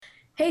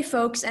Hey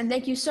folks, and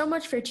thank you so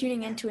much for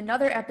tuning in to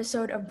another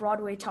episode of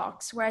Broadway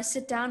Talks, where I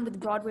sit down with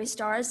Broadway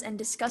stars and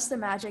discuss the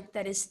magic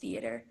that is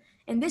theater.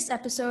 In this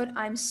episode,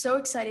 I'm so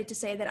excited to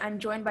say that I'm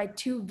joined by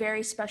two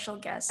very special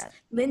guests,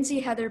 Lindsay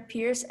Heather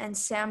Pierce and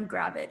Sam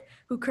丨,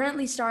 who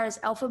currently star as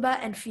Elphaba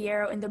and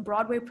Fiyero in the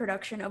Broadway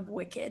production of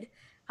Wicked.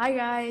 Hi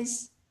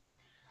guys.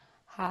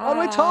 Hi.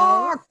 Broadway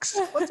Talks!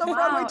 What's up,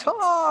 Broadway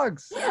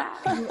Talks?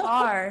 Yeah, you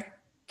are.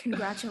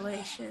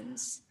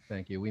 Congratulations.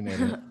 Thank you, we made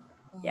it.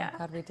 Yeah.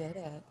 God, we did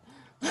it.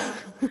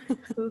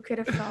 Who could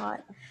have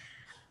thought?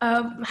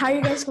 How are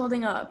you guys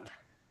holding up?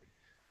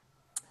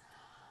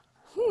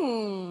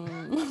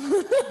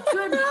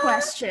 Good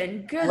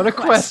question. What a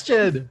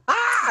question!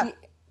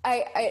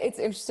 It's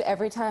interesting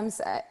every time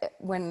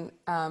when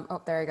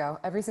there you go.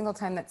 Every single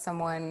time that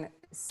someone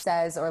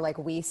says or like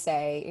we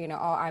say, you know,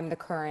 oh, I'm the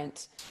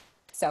current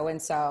so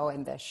and so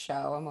in this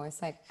show. I'm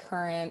always like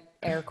current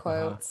air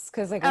quotes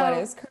because like what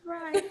is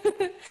right?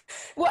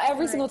 Well,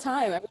 every single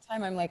time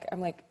I'm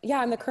like, yeah,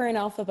 I'm the current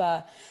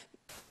Elphaba,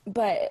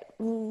 but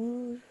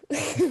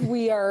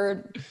we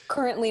are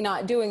currently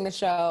not doing the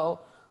show,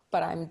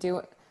 but I'm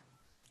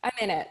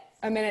in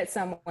it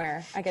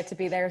somewhere. I get to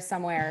be there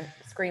somewhere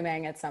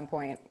screaming at some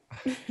point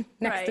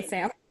next to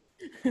Sam.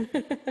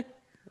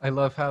 I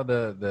love how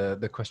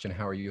the question,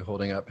 how are you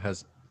holding up,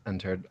 has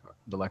entered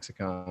the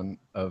lexicon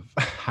of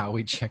how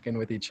we check in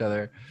with each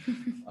other.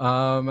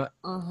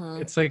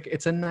 It's like,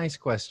 it's a nice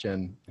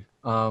question.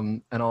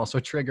 And also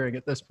triggering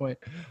at this point.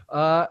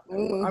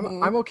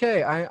 I'm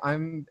okay.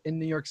 I'm in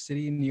New York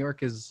City. New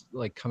York is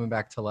like coming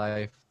back to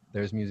life.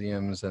 There's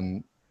museums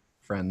and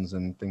friends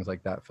and things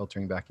like that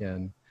filtering back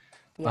in.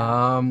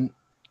 Yeah.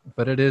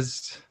 But it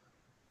is,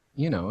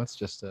 you know, it's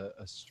just a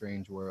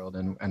strange world,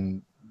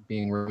 and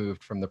being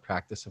removed from the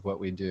practice of what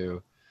we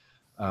do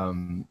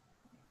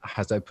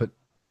has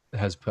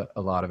put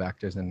a lot of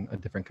actors in a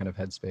different kind of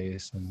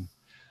headspace and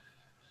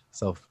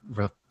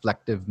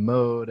self-reflective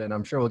mode, and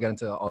I'm sure we'll get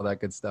into all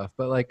that good stuff,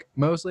 but like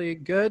mostly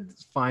good,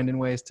 finding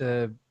ways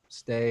to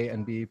stay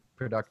and be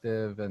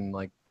productive and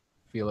like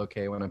feel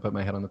okay when I put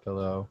my head on the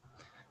pillow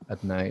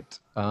at night.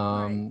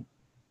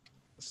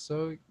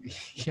 So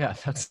yeah,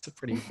 that's a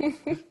pretty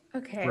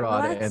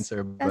broad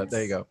answer, but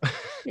there you go.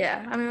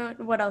 Yeah, I mean,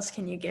 what else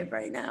can you give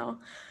right now?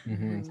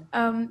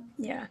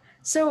 Yeah,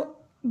 so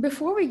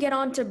before we get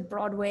on to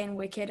Broadway and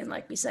Wicked, and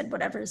like we said,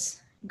 whatever's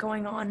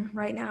going on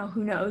right now,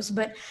 who knows,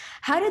 but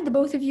how did the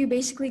both of you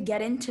basically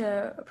get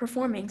into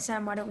performing?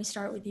 Sam, why don't we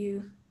start with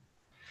you?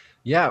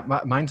 Yeah,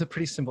 mine's a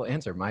pretty simple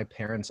answer. My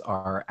parents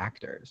are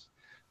actors.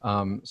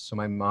 So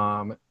my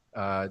mom,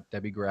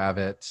 Debbie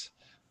Gravitt,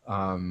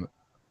 won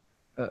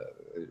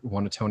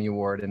a Tony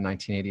Award in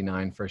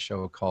 1989 for a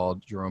show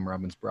called Jerome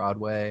Robbins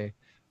Broadway.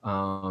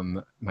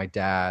 My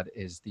dad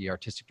is the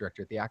artistic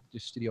director at the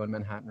Actors Studio in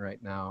Manhattan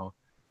right now.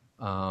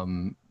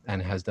 And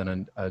has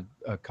done a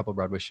couple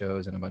Broadway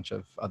shows and a bunch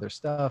of other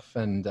stuff.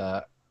 And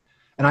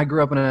I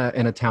grew up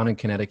in a town in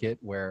Connecticut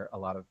where a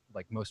lot of,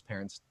 like, most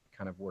parents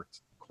kind of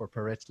worked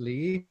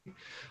corporately.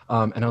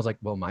 And I was like,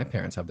 well, my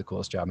parents have the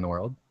coolest job in the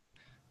world,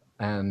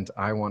 and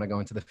I want to go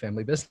into the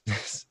family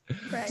business.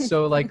 Right.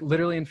 So like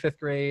literally in 5th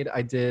grade,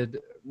 I did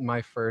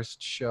my first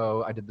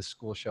show. I did the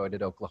school show. I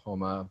did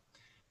Oklahoma.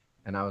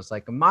 And I was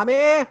like,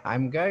 Mommy,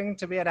 I'm going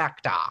to be an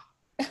actor.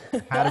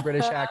 Had a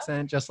British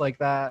accent just like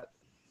that.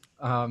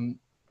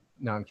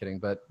 No, I'm kidding.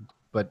 But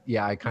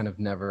yeah, I kind of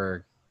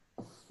never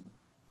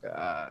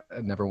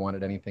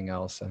wanted anything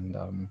else. And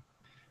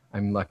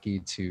I'm lucky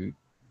to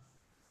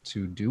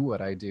do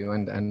what I do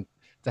and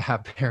to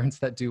have parents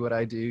that do what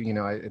I do. You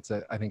know, I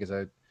think it's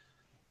a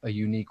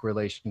unique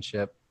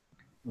relationship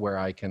where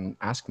I can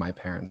ask my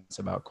parents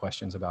about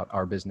questions about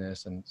our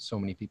business, and so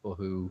many people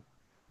who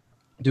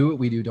do what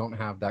we do don't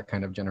have that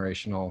kind of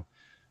generational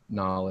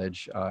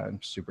knowledge.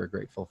 I'm super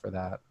grateful for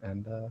that.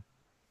 And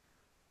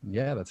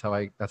yeah, that's how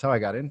I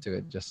got into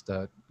it. Just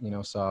you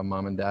know, saw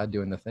mom and dad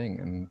doing the thing,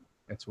 and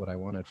it's what I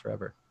wanted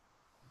forever.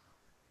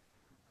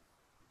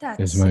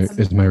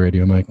 Is my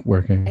radio mic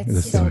working?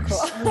 It's so cool.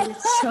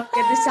 It's so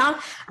good. The sound.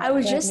 I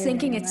was just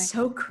thinking, it's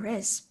so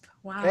crisp.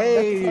 Wow.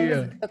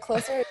 Hey. The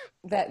closer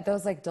that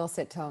those like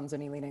dulcet tones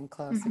when you lean in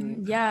close.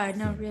 Mm-hmm. Yeah,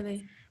 no,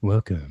 really.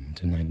 Welcome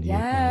to 98.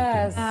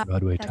 Yes.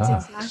 Broadway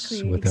Talks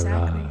with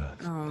exactly.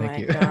 Oh Thank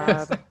you.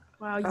 God.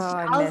 Wow.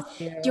 Oh,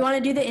 do you want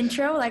to do the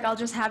intro? Like, I'll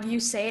just have you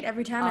say it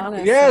every time.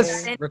 Honestly.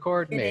 Yes,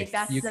 record me.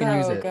 You can so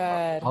use it.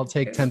 Good. I'll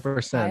take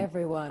 10%. Hi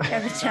everyone.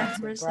 Every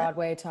 10%.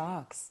 Broadway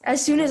Talks.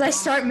 As soon as I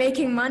start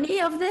making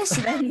money of this,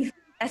 then you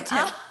get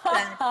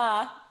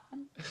 10%.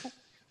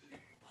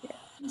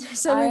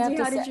 So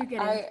Lindsay, how did you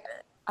get in?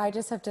 I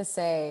just have to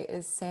say,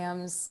 is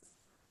Sam's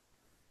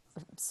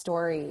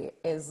story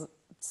is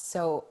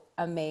so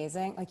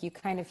amazing. Like, you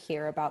kind of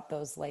hear about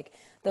those, like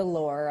the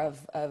lore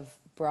of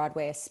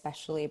Broadway,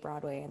 especially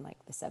Broadway in like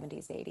the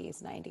 70s,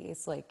 80s,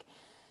 90s, like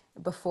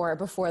before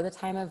the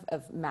time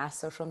of mass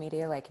social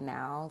media, like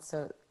now.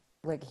 So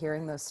like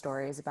hearing those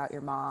stories about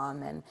your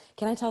mom. And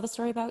can I tell the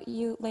story about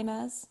you, Les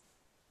Mis?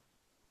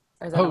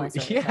 Or is that not my Oh,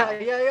 story to yeah, tell?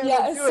 yeah, yeah. Yeah.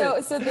 Let's do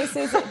it. So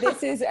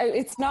this is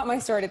it's not my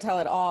story to tell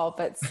at all,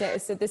 but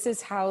so this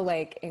is how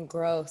like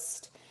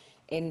engrossed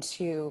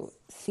into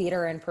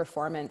theater and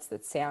performance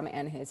that Sam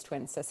and his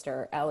twin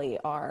sister Ellie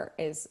are.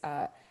 Is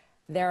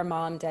their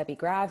mom Debbie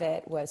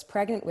Gravitt was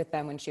pregnant with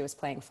them when she was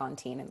playing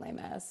Fantine in Les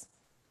Mis.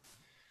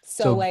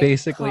 So So like,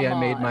 basically, come I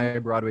made on, my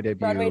Broadway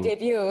Broadway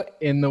debut debut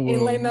in the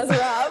in Les womb.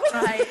 Miserables.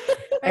 Right. Right.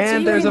 So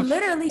And you were there's a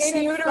literally In sick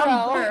from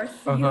utero.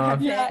 birth. You uh-huh,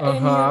 had Yeah, it.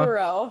 in uh-huh.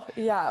 utero.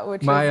 Yeah,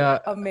 which My is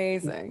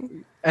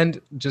amazing.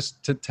 and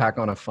just to tack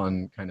on a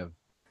fun kind of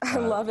I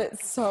uh, love it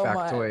so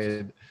much.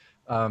 factoid,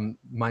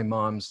 my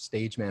mom's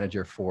stage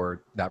manager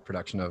for that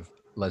production of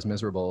Les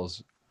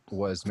Miserables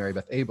was Mary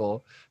Beth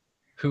Abel,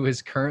 who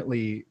is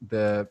currently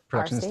the Our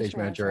production and stage stage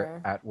manager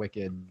manager. at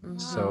Wicked.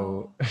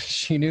 So Wow.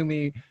 she knew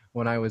me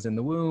when I was in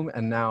the womb,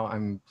 and now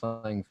I'm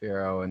playing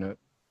Figaro in a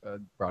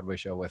Broadway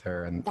show with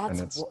her, and That's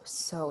it's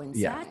so yeah,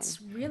 insane.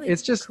 That's really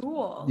it's just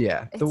cool.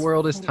 yeah, the It's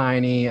world is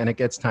tiny and it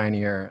gets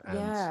tinier, and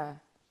yeah.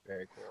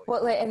 very cool.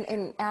 Well, like,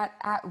 and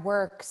at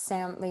work,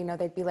 Sam, you know,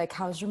 they'd be like,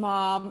 "How's your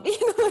mom?"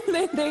 You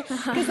know,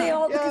 because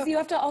Yeah. you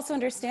have to also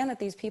understand that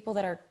these people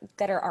that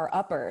are our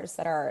uppers,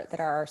 that are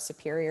our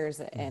superiors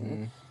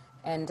Mm-hmm.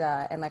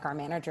 and like our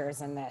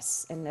managers in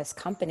this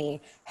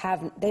company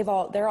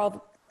they're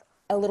all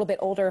a little bit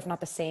older, if not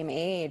the same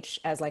age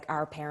as like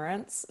our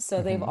parents.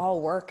 So they've Mm-hmm.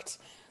 all worked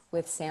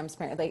with Sam's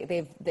parents.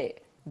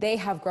 They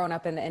have grown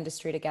up in the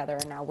industry together,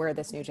 and now we're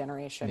this new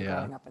generation Yeah.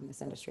 growing up in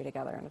this industry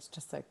together, and it's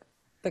just like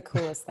the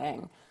coolest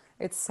thing.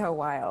 It's so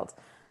wild.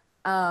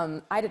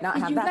 I did not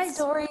Did have you that guys?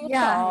 story at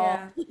Yeah, all.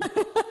 yeah.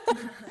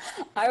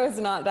 I was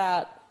not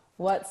that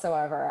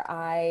whatsoever.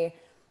 I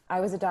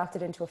was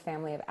adopted into a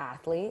family of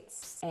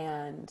athletes,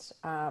 and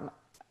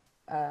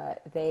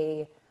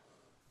they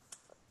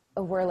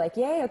were like,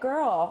 "Yay, a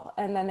girl!"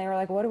 And then they were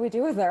like, "What do we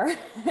do with her?"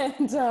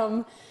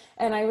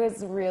 And I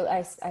was real.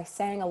 I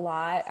sang a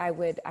lot.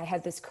 I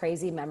had this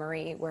crazy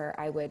memory where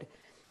I would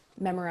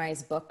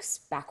memorize books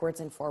backwards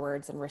and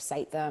forwards and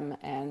recite them,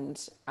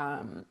 and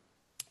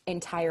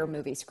entire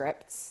movie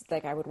scripts.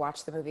 Like I would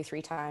watch the movie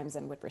 3 times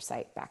and would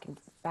recite back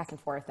and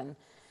forth. And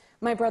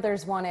my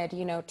brothers wanted,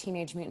 you know,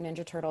 Teenage Mutant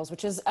Ninja Turtles,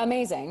 which is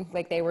amazing.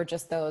 Like they were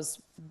just those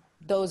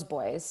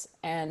boys,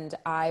 and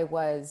I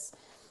was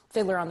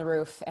Fiddler on the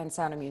Roof and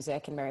Sound of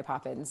Music and Mary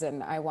Poppins,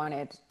 and I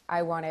wanted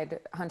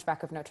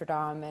Hunchback of Notre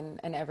Dame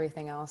and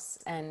everything else.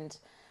 And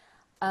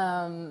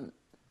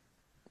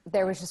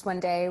there was just one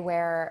day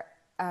where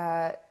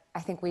I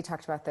think we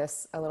talked about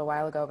this a little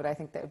while ago, but I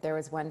think that there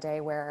was one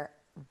day where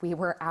we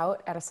were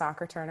out at a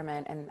soccer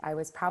tournament, and I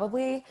was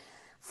probably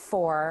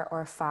 4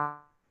 or 5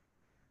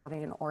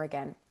 in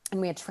Oregon. And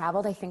we had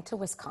traveled, I think, to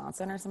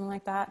Wisconsin or something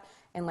like that,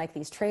 in like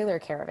these trailer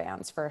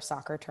caravans for a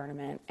soccer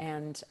tournament.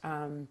 And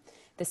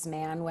this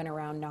man went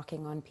around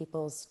knocking on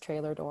people's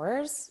trailer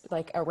doors,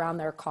 like around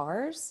their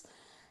cars.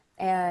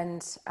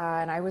 And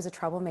I was a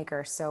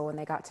troublemaker. So when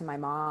they got to my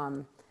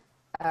mom,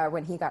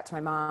 when he got to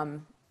my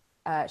mom,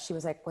 she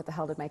was like, "What the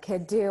hell did my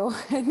kid do?"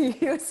 And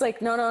he was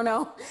like,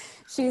 "No.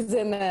 She's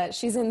in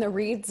the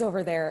reeds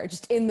over there,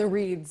 just in the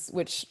reeds,"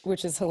 which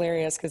is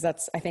hilarious because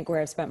that's, I think,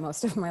 where I've spent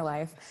most of my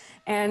life.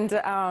 And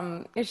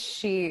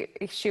she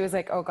was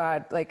like, "Oh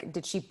God, like,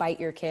 did she bite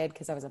your kid?"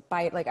 Because I was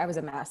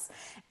a mess,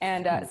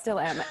 and still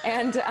am.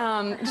 And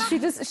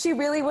she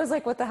really was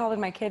like, "What the hell did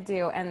my kid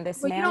do?" And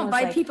this Well, you man don't was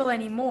bite like, people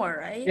anymore,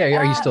 right? Yeah,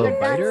 are you still a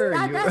biter?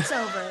 Or That's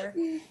over.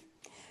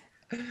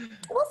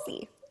 "We'll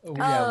see."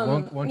 Yeah,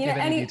 won't You give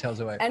know, any details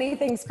away.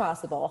 anything's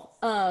possible.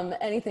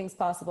 Anything's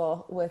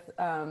possible with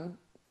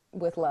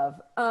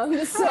love.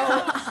 So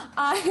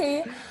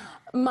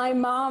my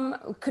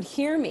mom could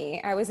hear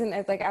me. I was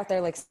like out there,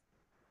 like,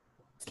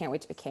 Can't Wait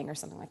to Be King or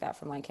something like that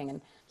from Lion King.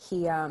 And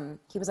he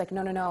was like,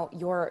 no,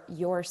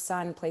 your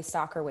son plays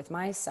soccer with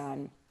my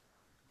son.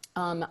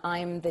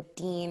 I'm the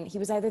dean. He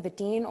was either the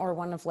dean or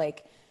one of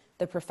like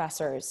the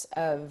professors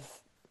of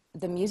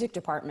the music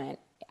department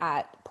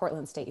at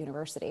Portland State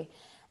University.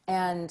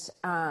 And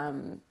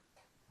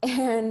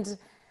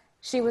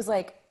she was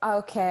like,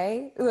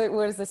 "Okay, like,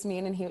 what does this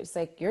mean?" And he was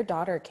like, "Your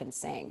daughter can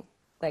sing.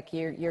 Like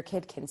your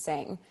kid can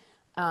sing."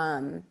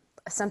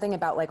 Something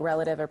about like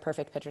relative or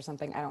perfect pitch or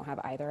something. I don't have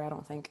either, I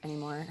don't think,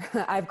 anymore.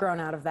 I've grown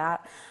out of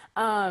that.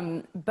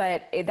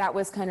 But that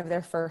was kind of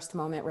their first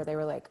moment where they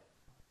were like,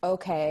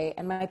 okay.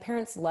 And my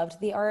parents loved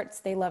the arts.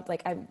 They loved,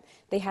 like,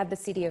 they had the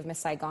CD of Miss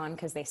Saigon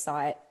because they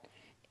saw it,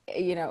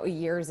 you know,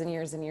 years and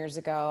years and years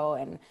ago,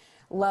 and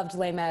loved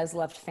Les Mis,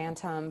 loved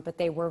Phantom, but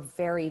they were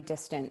very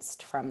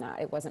distanced from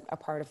that. It wasn't a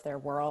part of their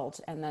world.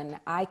 And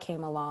then I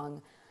came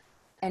along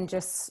and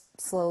just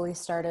slowly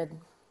started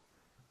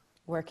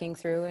working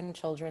through in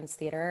children's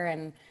theater.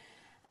 And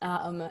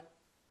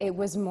it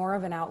was more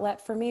of an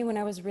outlet for me when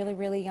I was really,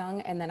 really young.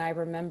 And then I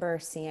remember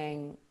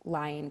seeing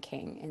Lion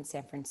King in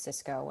San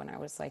Francisco when I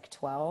was like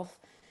 12.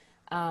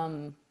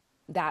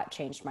 That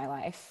changed my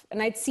life.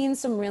 And I'd seen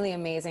some really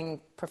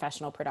amazing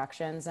professional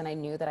productions, and I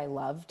knew that I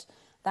loved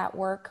that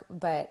work,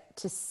 but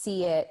to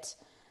see it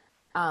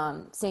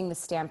seeing the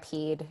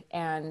Stampede,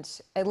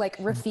 and like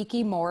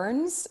Rafiki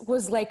Mourns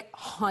was like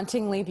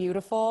hauntingly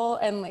beautiful.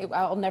 And like,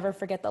 I'll never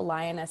forget the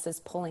lionesses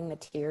pulling the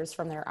tears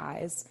from their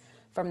eyes,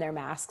 from their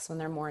masks when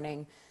they're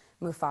mourning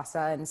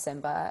Mufasa and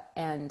Simba.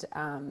 And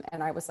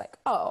I was like,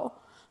 oh,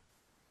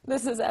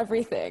 this is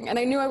everything. And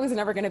I knew I was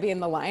never going to be in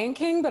The Lion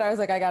King, but I was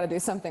like, I got to do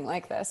something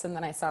like this. And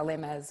then I saw Les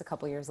Mis a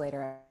couple years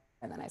later,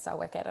 and then I saw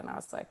Wicked, and I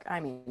was like, I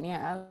mean,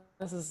 yeah,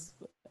 this is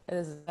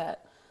it.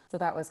 So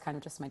that was kind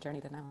of just my journey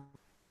to now.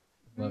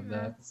 Love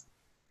that.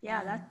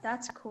 Yeah,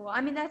 that's cool. I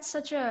mean, that's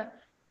such a,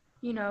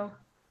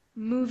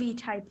 movie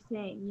type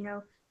thing,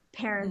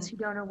 parents who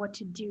don't know what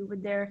to do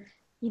with their,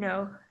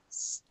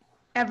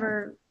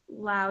 ever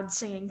loud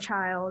singing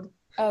child.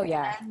 Oh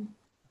yeah. And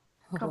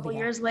a couple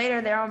years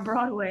later, they're on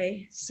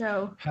Broadway.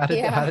 So how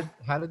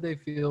did they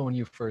feel when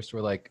you first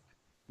were like,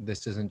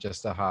 this isn't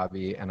just a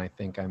hobby, and I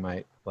think I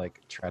might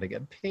like try to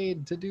get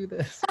paid to do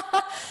this?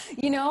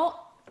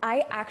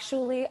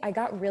 I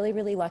got really,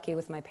 really lucky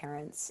with my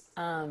parents.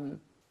 In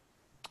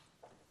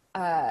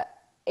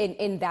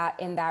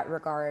that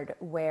regard,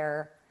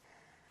 where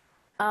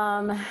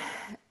I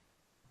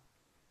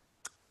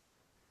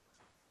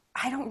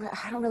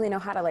don't really know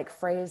how to like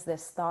phrase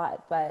this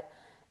thought, but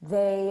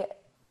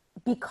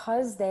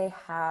because they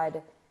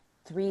had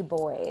 3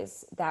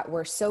 boys that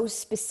were so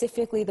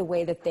specifically the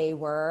way that they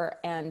were,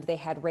 and they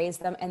had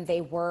raised them, and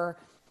they were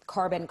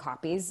carbon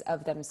copies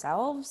of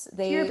themselves.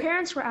 Your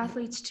parents were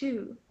athletes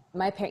too.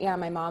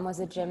 My mom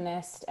was a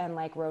gymnast and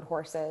like rode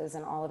horses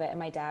and all of it. And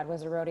my dad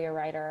was a rodeo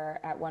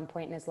rider at one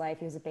point in his life.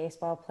 He was a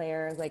baseball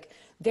player, like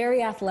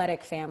very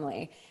athletic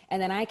family.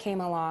 And then I came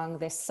along,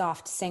 this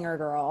soft singer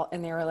girl,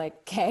 and they were like,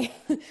 okay,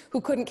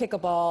 who couldn't kick a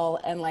ball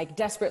and like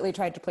desperately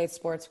tried to play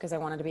sports because I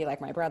wanted to be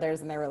like my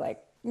brothers. And they were like,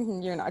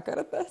 you're not good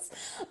at this.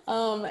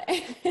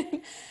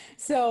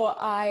 So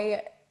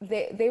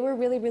they were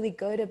really, really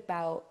good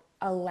about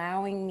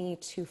allowing me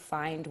to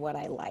find what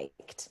I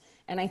liked.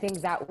 And I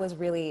think that was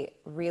really,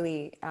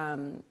 really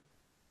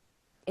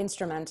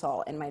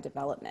instrumental in my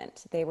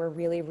development. They were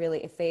really,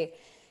 really,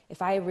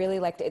 if I really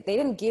liked it, they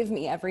didn't give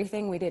me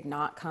everything. We did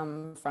not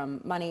come from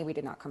money. We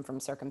did not come from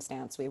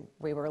circumstance.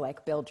 We were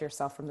like, build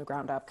yourself from the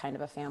ground up kind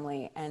of a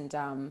family.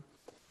 And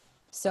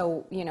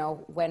so,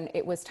 when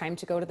it was time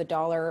to go to the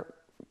dollar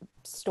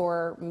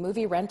store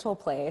movie rental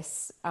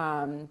place,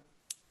 and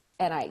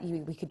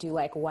we could do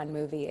like 1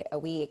 movie a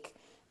week,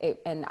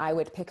 and I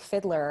would pick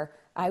Fiddler,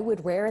 I would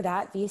wear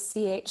that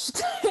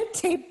VCH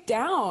tape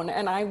down,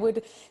 and I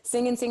would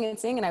sing and sing and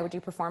sing, and I would do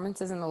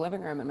performances in the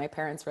living room, and my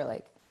parents were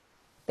like,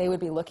 they would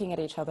be looking at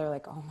each other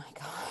like, oh my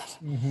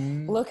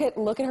God,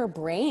 look at her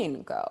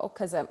brain go.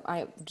 Cause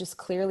I just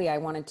clearly, I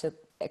wanted to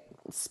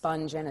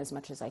sponge in as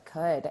much as I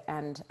could.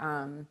 And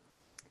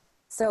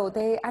so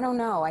I don't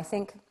know, I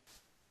think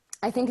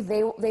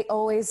they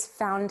always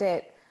found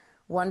it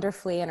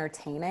wonderfully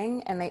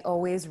entertaining, and they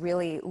always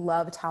really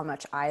loved how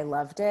much I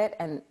loved it,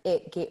 and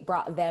it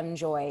brought them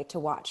joy to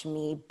watch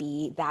me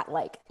be that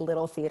like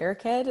little theater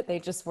kid. They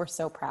just were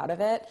so proud of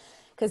it,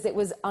 because it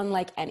was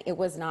unlike, and it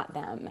was not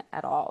them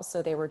at all.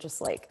 So they were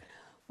just like,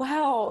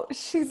 wow,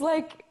 she's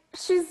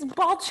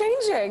ball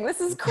changing,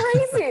 this is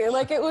crazy.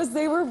 Like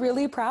they were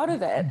really proud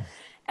of it.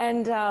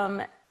 And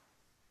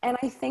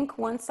I think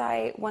once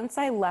I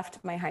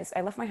left my high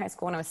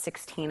school when I was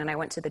 16, and I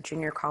went to the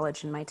junior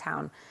college in my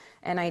town.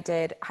 And I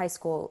did high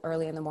school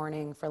early in the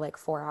morning for like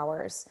 4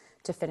 hours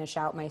to finish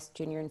out my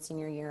junior and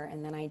senior year.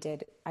 And then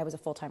I was a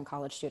full-time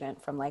college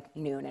student from like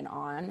noon and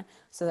on,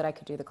 so that I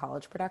could do the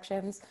college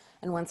productions.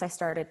 And once I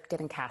started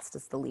getting cast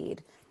as the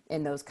lead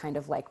in those kind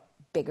of like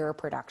bigger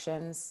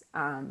productions,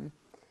 and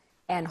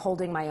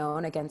holding my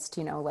own against,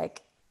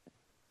 like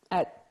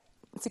at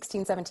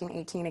 16, 17,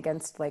 18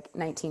 against like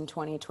 19,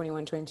 20,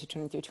 21, 22,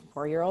 23,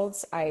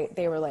 24-year-olds,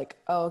 they were like,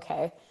 oh,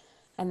 okay.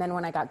 And then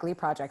when I got Glee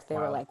Project, they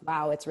were like,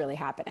 wow, it's really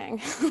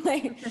happening.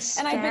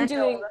 And I've been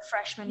doing the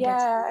freshman.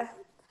 Yeah.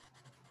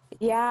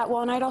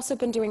 Well, and I'd also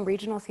been doing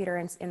regional theater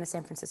in the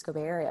San Francisco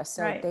Bay Area.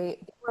 So they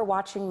were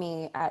watching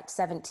me at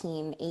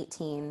 17,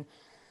 18,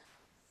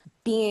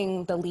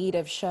 being the lead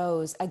of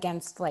shows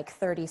against like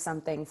 30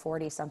 something,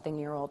 40 something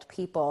year old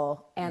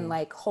people, and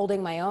like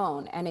holding my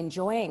own and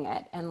enjoying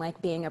it, and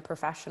like being a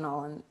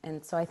professional.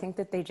 And so I think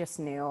that they just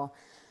knew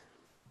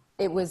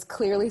it was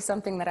clearly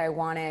something that I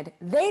wanted.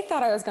 They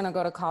thought I was going to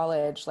go to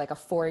college, like a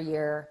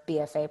 4-year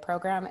BFA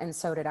program, and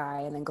so did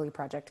I. And then Glee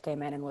Project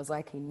came in and was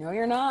like, no,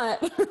 you're not.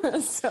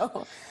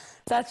 So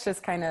that's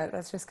just kind of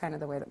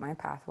the way that my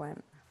path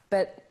went.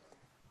 But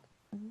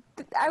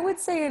I would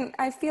say, and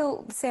I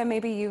feel, Sam,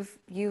 maybe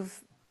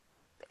you've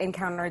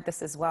encountered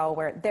this as well,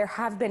 where there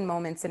have been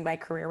moments in my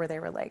career where they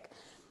were like,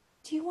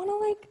 do you want to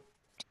like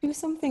do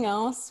something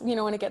else?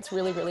 When it gets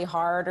really, really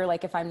hard, or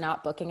like if I'm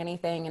not booking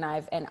anything and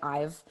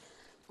I've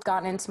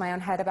gotten into my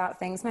own head about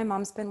things, my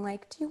mom's been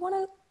like, do you want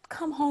to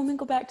come home and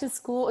go back to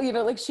school?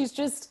 Like she's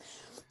just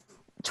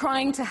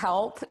trying to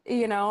help,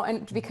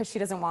 and because she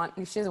doesn't want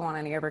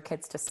any of her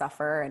kids to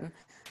suffer. And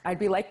I'd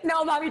be like,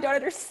 no, Mom, you don't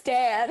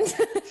understand.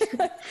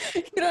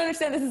 You don't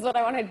understand. This is what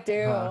I want to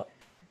do.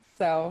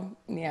 So,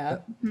 yeah.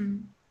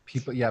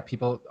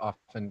 people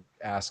often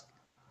ask,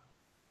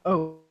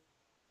 oh,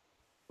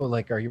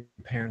 like, are your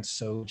parents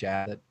so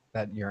jazzed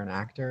that you're an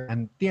actor?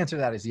 And the answer to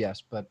that is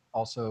yes. But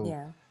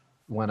also,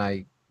 when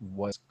I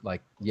was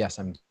like, yes,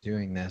 I'm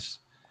doing this,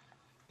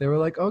 they were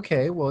like,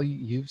 okay, well,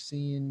 you've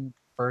seen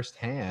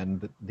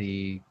firsthand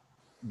the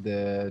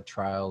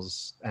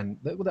trials and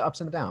the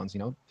ups and downs,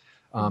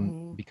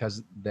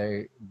 because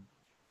they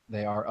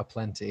are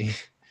aplenty.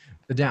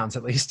 The downs,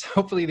 at least.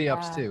 Hopefully the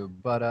ups too.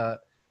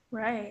 But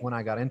Right. when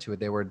I got into it,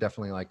 they were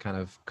definitely like kind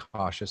of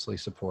cautiously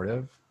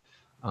supportive,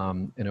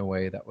 in a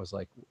way that was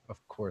like, of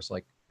course,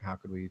 like, how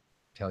could we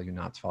tell you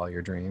not to follow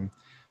your dream?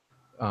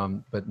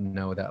 But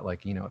know that,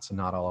 like, it's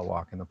not all a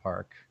walk in the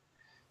park.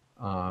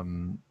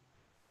 And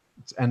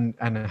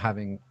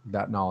having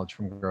that knowledge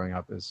from growing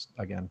up is,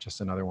 again,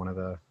 just another one of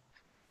the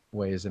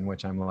ways in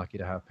which I'm lucky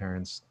to have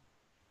parents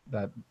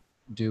that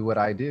do what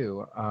I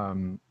do.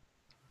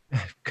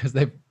 Because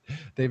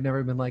they've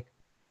never been like,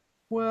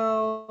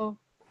 well,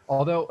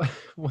 although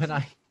when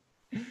I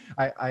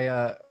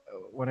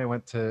when I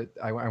went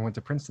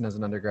to Princeton as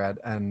an undergrad,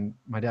 and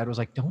my dad was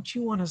like, don't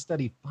you want to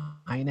study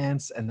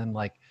finance and then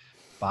like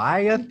buy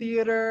a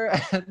theater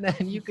and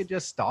then you could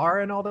just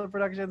star in all the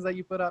productions that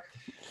you put up?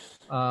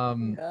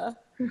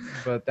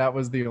 But that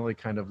was the only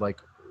kind of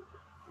like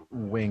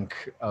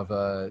wink of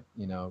a,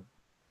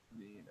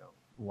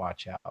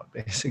 watch out,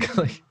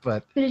 basically.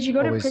 But Did you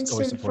go to always Princeton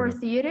for supportive.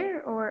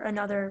 theater or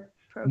another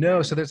program?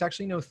 No, so there's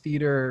actually no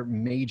theater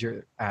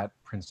major at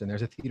Princeton.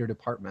 There's a theater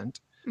department,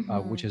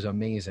 which is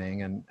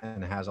amazing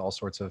and has all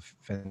sorts of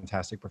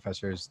fantastic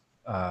professors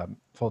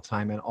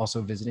full-time and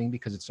also visiting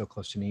because it's so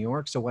close to New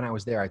York. So when I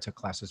was there, I took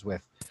classes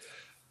with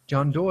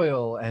John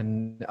Doyle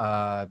and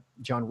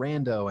John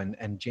Rando,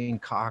 and Jane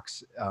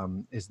Cox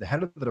is the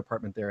head of the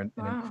department there, an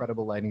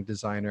incredible lighting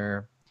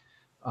designer.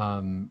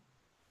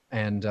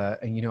 And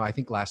I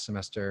think last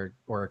semester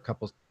or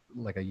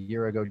like a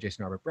year ago,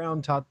 Jason Robert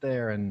Brown taught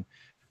there. And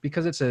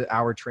because it's an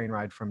hour train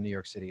ride from New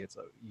York City, it's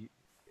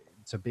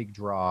a big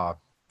draw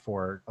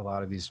for a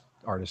lot of these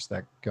artists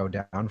that go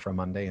down for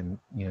Monday and,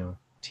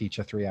 teach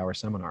a 3-hour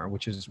seminar,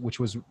 which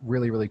was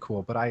really, really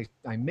cool. But I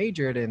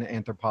majored in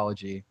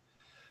anthropology,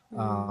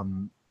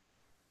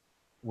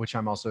 which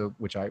I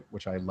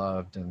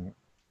loved and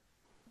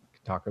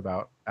could talk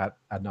about ad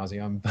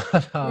nauseum.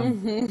 But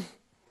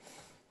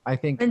I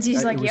think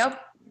Lindsay's like, yep.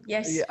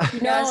 Yes. Yeah.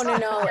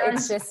 No.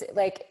 It's just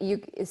like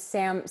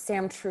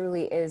Sam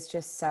truly is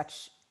just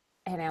such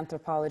an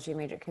anthropology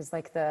major, because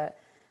like the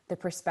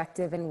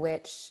perspective in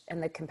which,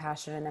 and the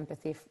compassion and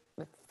empathy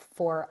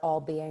for all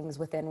beings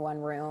within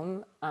one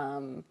room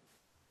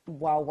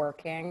while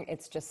working,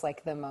 it's just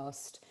like the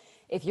most,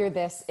 if you're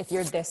this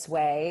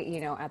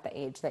way, at the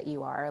age that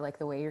you are, like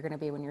the way you're going to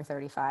be when you're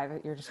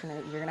 35, you're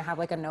going to have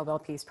like a Nobel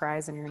Peace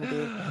Prize, and you're going to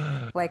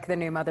be like the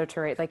new Mother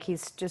Teresa. Like,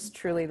 he's just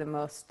truly the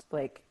most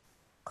like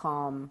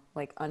calm,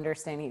 like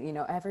understanding,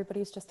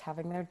 everybody's just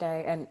having their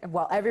day, and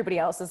while everybody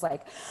else is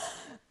like,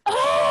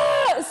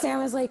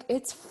 Sam is like,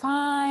 it's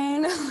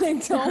fine.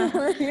 Like, don't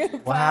worry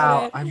about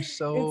wow, it. I'm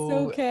so, it's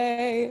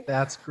okay.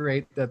 That's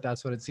great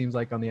that's what it seems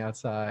like on the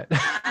outside.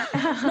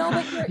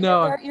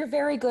 No, but you're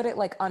very good at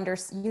like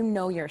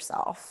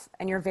yourself,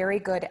 and you're very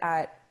good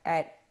at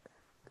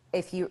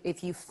if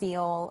you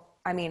feel,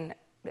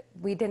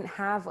 we did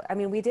have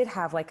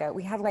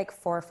like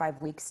 4 or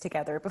 5 weeks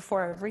together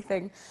before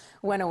everything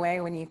went away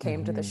when you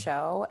came to the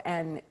show,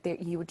 and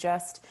you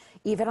just,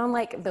 even on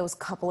like those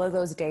couple of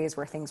those days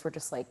where things were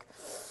just like,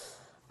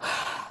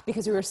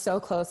 because we were so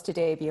close to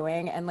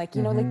debuting, and like,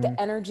 like the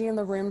energy in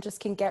the room just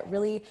can get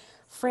really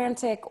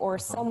frantic, or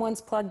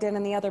someone's plugged in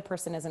and the other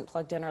person isn't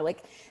plugged in, or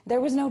like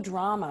there was no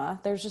drama.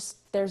 There's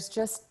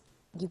just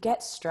you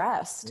get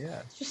stressed.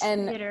 Yeah.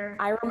 And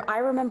I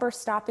remember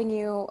stopping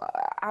you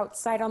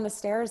outside on the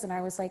stairs, and I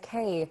was like,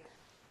 hey,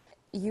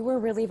 you were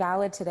really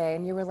valid today.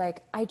 And you were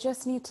like, I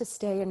just need to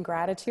stay in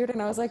gratitude.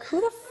 And I was like, who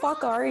the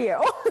fuck are you?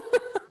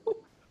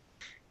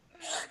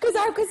 Because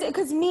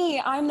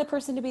I'm the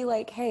person to be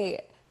like,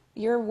 hey,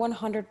 you're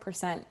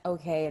 100%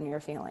 okay in your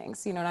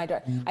feelings, and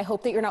I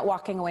hope that you're not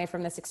walking away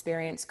from this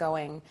experience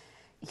going,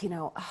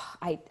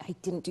 I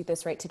didn't do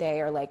this right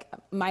today, or like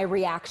my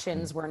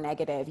reactions were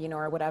negative,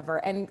 or whatever.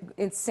 And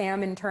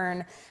Sam in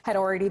turn had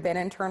already been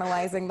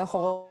internalizing the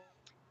whole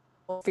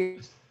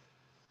fear.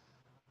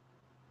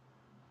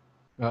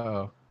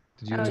 Uh-oh.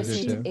 Did you lose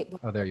it too?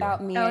 There you are.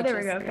 Me, there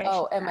we go. Okay.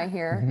 Oh, am I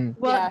here?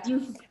 Well, yeah.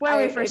 you went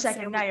away for a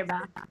second. Now you're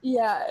back.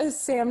 Yeah,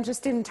 Sam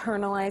just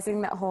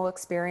internalizing that whole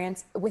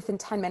experience within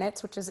 10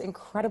 minutes, which is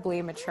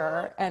incredibly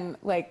mature, and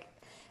like,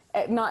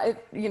 not,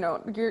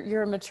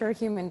 you're a mature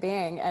human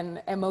being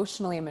and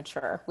emotionally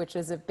mature, which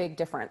is a big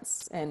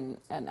difference in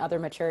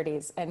other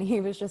maturities. And he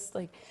was just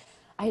like,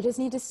 I just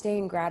need to stay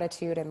in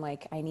gratitude, and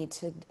like, I need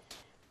to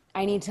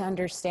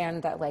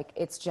understand that like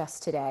it's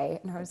just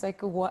today. And I was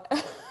like, what?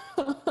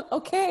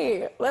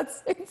 Okay,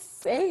 that's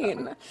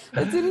insane.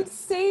 That's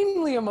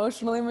insanely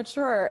emotionally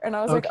mature. And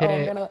I was like,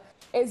 oh,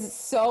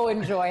 so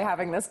enjoy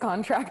having this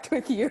contract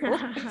with you.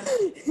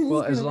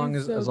 Well, as long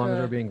as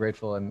we're being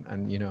grateful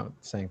and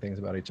saying things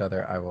about each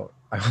other, I will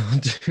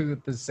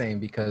do the same,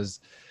 because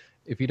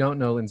if you don't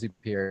know Lindsay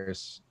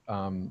Pierce,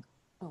 oh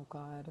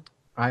God,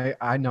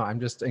 I know, I'm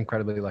just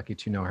incredibly lucky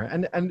to know her.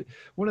 And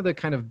one of the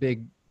kind of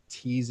big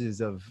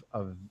teases of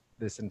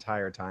this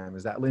entire time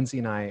is that Lindsay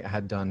and I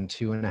had done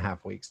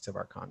 2.5 weeks of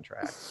our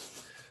contract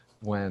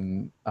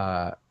when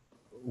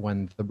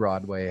the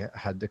Broadway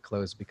had to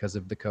close because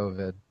of the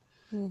COVID.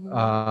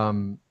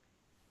 mm-hmm.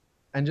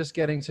 And just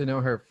getting to know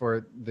her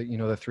for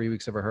the 3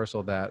 weeks of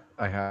rehearsal that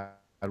I had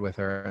with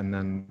her, and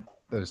then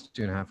those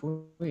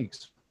 2.5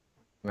 weeks,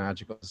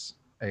 magical as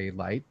a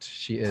light.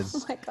 She is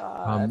Oh my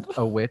God.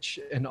 a witch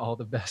in all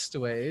the best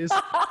ways.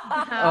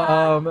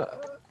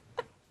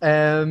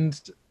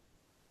 And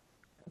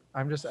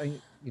I'm just,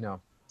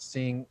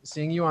 seeing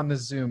you on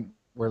this Zoom.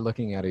 We're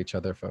looking at each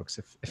other, folks.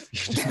 If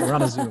we're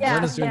on a Zoom, we're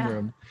in a Zoom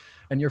room,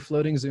 and your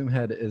floating Zoom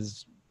head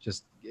is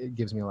just, it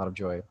gives me a lot of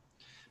joy.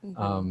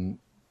 Mm-hmm.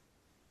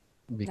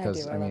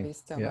 Because I love you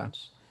so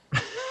much.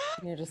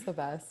 You're just the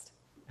best.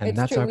 And it's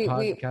that's true. our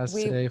podcast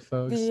today,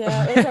 folks.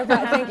 Yeah, it's our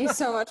thank you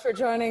so much for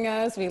joining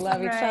us. We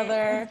love each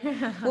other.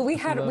 Well, we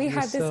had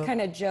this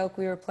kind of joke.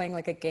 We were playing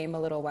like a game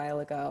a little while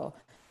ago,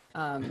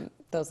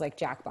 those like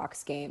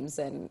Jackbox games,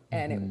 and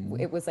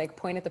it was like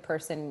point at the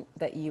person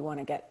that you want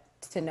to get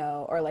to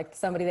know, or like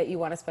somebody that you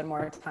want to spend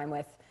more time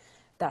with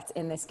that's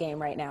in this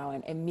game right now.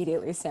 And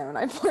immediately Sam and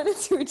I pointed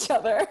to each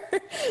other.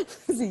 It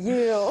was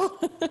you.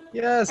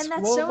 Yes. And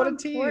that's well, so what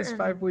important. A tease.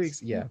 5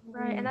 weeks. Yeah.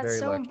 Right. And that's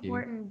so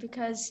important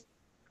because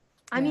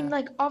I mean,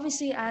 like,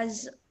 obviously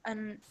as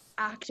an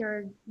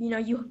actor,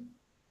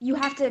 you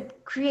have to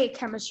create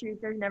chemistry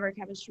if there's never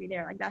chemistry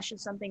there. Like, that's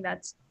just something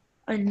that's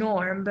a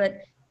norm.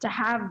 But to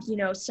have,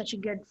 such a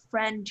good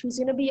friend who's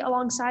going to be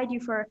alongside you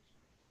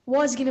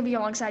was going to be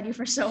alongside you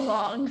for so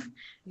long.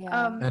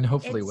 Yeah. And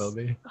hopefully will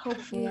be.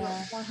 Hopefully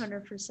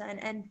 100%.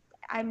 And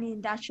I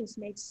mean, that just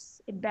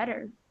makes it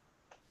better.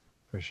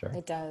 For sure.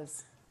 It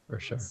does. For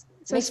sure.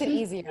 So makes it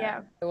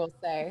easier, I will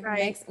say. Right,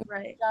 makes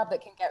a job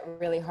that can get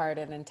really hard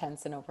and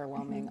intense and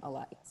overwhelming a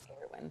lot easier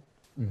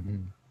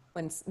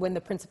when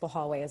the principal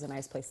hallway is a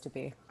nice place to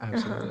be.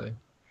 Absolutely.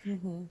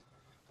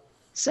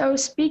 So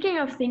speaking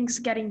of things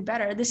getting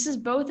better, this is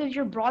both of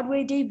your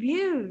Broadway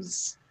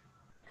debuts.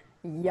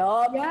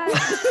 Yup.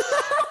 Yes.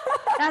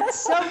 That's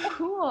so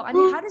cool. I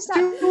mean, how does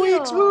that feel? 2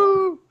 weeks,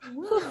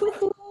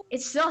 woo!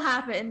 It still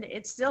happened.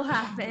 It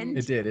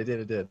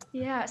did.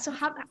 Yeah. So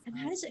how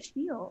does it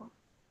feel?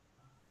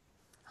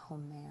 Oh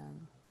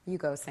man, you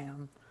go,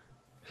 Sam.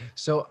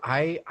 So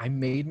I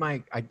made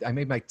my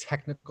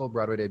technical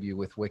Broadway debut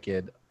with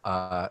Wicked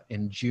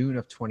in June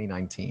of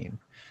 2019.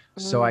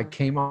 So I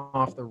came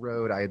off the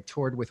road. I had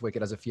toured with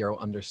Wicked as a Figaro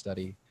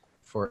understudy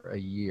for a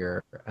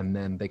year, and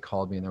then they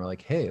called me and they were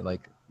like, "Hey,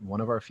 like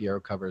one of our Figaro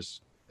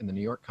covers in the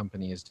New York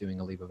company is doing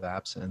a leave of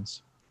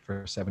absence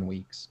for 7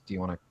 weeks. Do you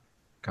want to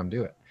come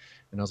do it?"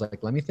 And I was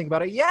like, "Let me think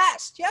about it."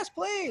 Yes,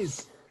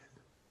 please.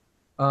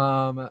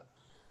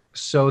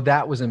 So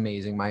that was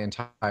amazing. My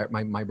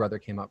brother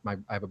came up. I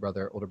have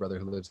older brother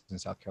who lives in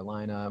South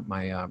Carolina.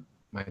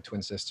 My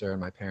twin sister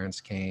and my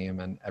parents came,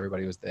 and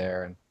everybody was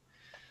there, and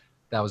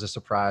that was a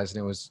surprise,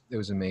 and it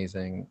was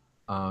amazing.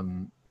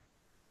 And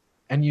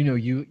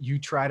you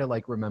try to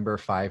like remember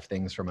 5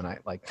 things from a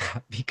night like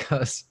that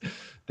because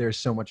there's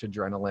so much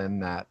adrenaline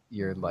that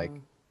you're like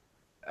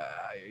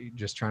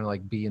just trying to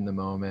like be in the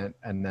moment,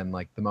 and then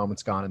like the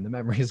moment's gone and the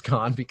memory is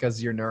gone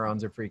because your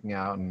neurons are freaking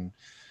out, and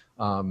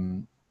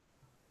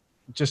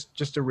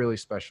just a really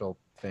special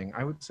thing.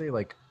 I would say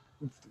like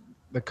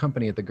the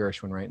company at the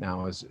Gershwin right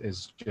now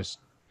is just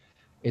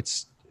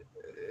it's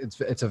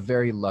a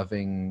very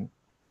loving,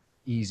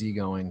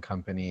 easygoing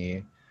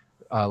company.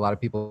 A lot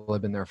of people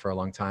have been there for a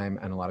long time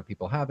and a lot of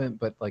people haven't,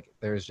 but like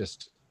there's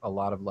just a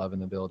lot of love in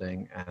the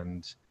building,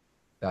 and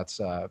that's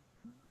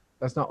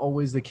not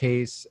always the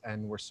case,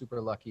 and we're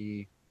super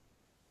lucky,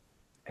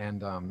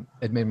 and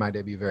it made my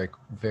debut very,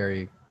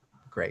 very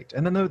great.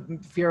 And then the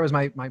Figaro was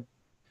my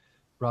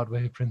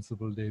Broadway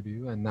principal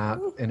debut, and that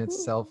in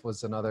itself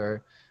was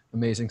another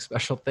amazing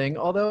special thing,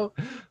 although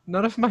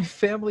none of my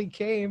family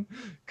came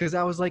because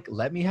I was like,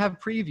 let me have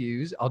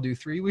previews, I'll do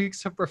 3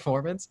 weeks of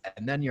performance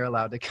and then you're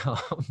allowed to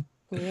come.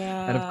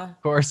 Yeah. And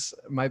of course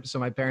my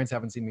parents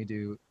haven't seen me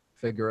do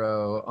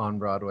Figaro on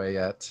Broadway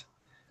yet.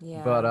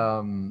 Yeah. But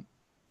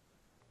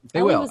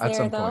they will at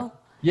some point.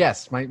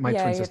 Yes, my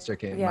twin sister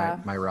came. Yeah.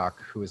 My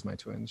rock, who is my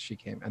twin, she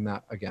came, and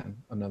that again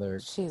another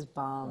she's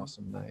bomb.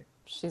 Awesome night.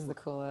 She's the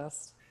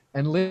coolest.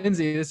 And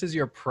Lindsay, this is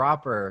your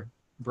proper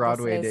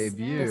Broadway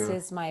debut. This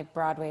is my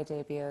Broadway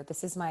debut.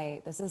 This is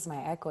my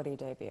equity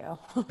debut.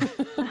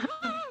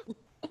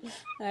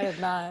 I did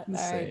not.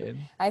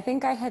 I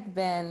think I had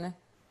been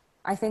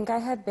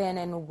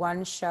in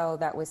one show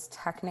that was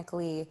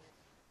technically,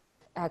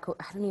 I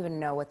don't even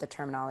know what the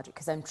terminology,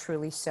 because I'm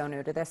truly so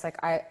new to this. Like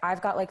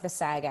I've got like the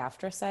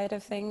SAG-AFTRA side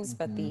of things,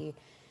 but the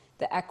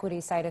equity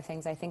side of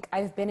things, I think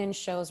I've been in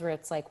shows where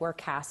it's like we're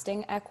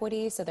casting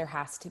equity, so there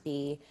has to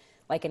be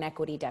like an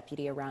equity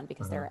deputy around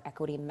because there are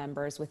equity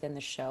members within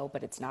the show,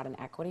 but it's not an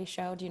equity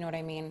show. Do you know what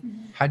I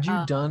mean? Had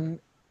you done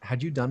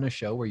a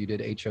show where you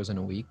did 8 shows in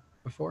a week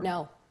before?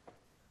 No,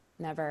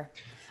 never.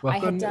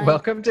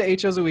 Welcome to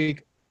 8 shows a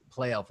week.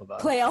 Play Alphabet.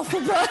 Play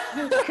Alphabet.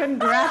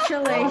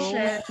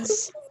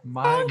 Congratulations.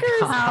 My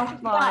God. How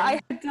fun.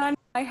 Yeah,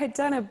 I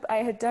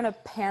had done a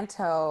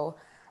panto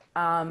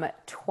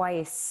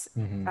twice.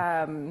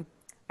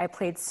 I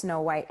played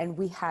Snow White, and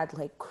we had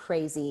like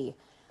crazy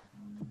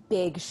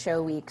big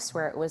show weeks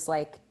where it was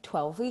like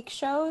 12-week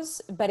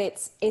shows, but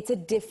it's a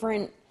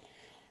different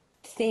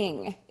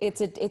thing.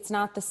 It's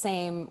not the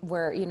same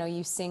where, you know,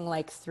 you sing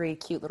like 3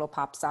 cute little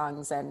pop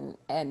songs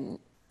and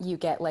you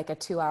get like a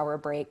 2-hour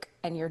break,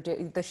 and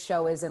the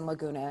show is in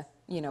Laguna,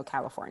 you know,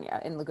 California,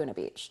 in Laguna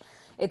Beach.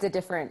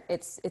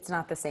 It's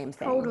not the same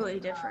thing. Totally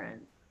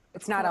different.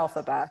 It's not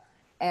Alphaba.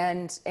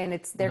 And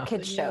they're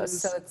kids shows.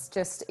 So it's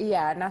just,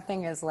 yeah,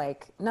 nothing is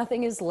like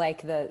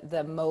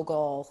the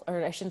mogul,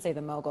 or I shouldn't say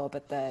the mogul,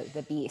 but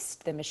the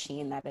beast, the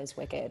machine that is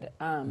Wicked.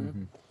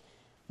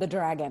 The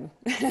dragon.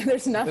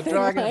 There's nothing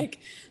like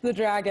the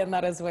dragon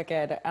that is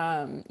Wicked.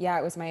 Yeah,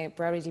 it was my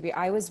Broadway debut.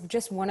 I was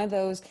just one of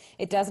those,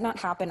 it does not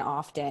happen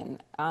often.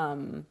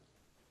 And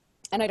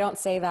I don't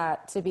say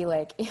that to be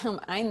like,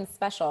 I'm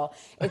special.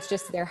 It's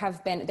just there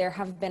have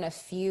been a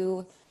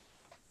few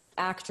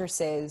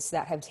actresses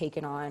that have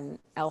taken on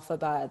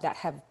Alphaba that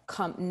have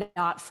come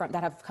not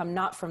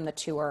from the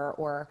tour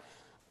or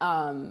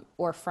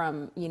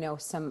from, you know,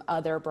 some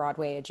other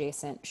Broadway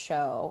adjacent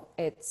show.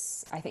 I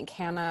think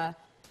Hannah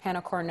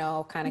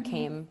Corneau kind of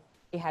came.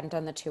 She hadn't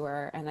done the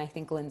tour, and I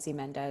think Lindsay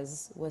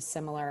Mendez was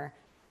similar.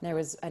 There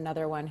was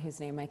another one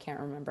whose name I can't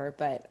remember,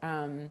 but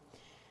and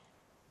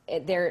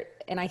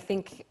I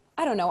think,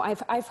 I don't know,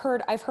 I've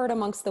heard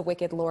amongst the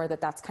Wicked lore that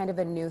that's kind of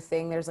a new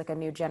thing. There's like a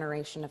new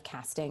generation of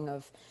casting,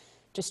 of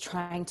just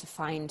trying to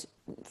find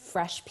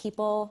fresh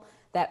people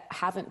that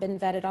haven't been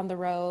vetted on the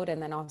road,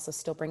 and then also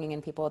still bringing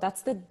in people.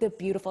 That's the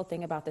beautiful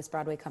thing about this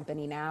Broadway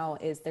company now,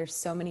 is there's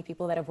so many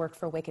people that have worked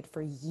for Wicked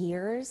for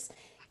years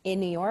in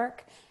New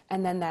York,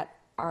 and then that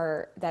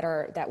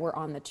were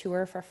on the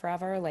tour for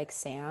forever, like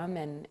Sam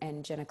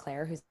and Jenna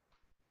Claire,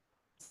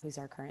 who's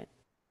our current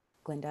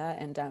Glinda,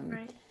 and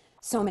Right.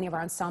 So many of our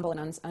ensemble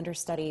and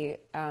understudy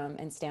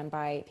and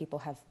standby people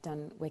have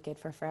done Wicked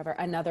for forever.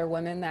 Another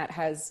woman that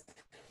has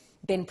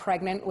been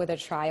pregnant with a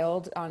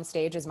child on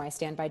stage is my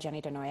standby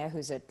Jenny Denoya,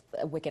 who's a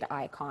Wicked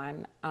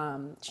icon.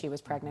 She was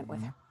pregnant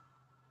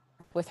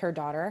with her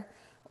daughter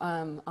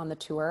on the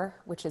tour,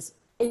 which is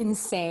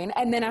insane.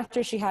 And then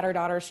after she had her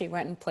daughter, she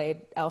went and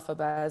played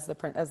Alphaba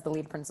as the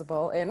lead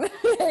principal in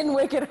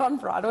Wicked on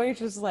Broadway,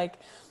 which is like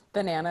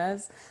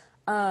bananas.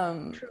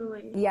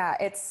 Truly. Yeah,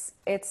 it's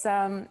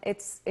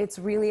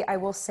really, I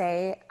will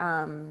say,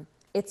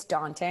 it's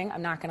daunting.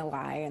 I'm not going to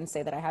lie and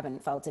say that I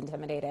haven't felt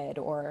intimidated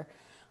or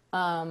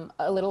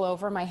a little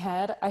over my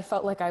head. I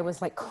felt like I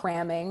was like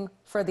cramming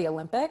for the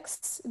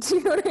Olympics. Do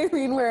you know what I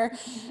mean? Where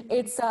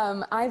it's,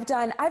 I've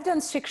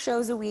done 6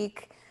 shows a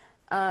week.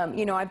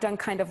 You know, I've done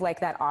kind of like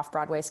that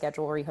off-Broadway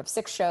schedule where you have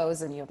 6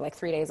 shows and you have like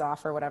 3 days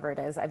off or whatever it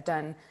is. I've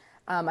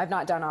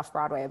not done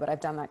off-Broadway, but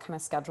I've done that kind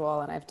of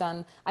schedule, and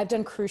I've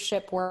done cruise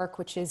ship work,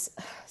 which is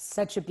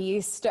such a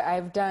beast.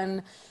 I've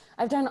done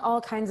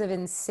all kinds of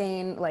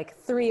insane, like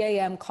 3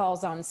 a.m.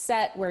 calls on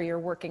set where you're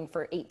working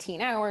for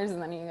 18 hours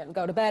and then you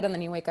go to bed and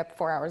then you wake up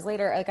 4 hours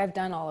later. Like, I've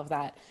done all of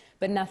that,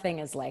 but nothing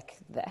is like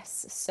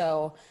this.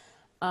 So,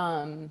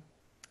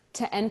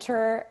 to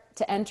enter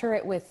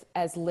it with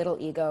as little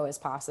ego as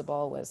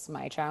possible was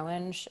my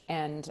challenge.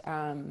 And,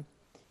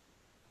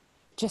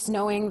 just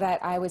knowing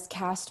that I was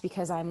cast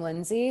because I'm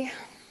Lindsay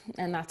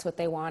and that's what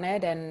they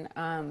wanted, and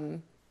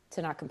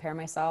to not compare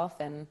myself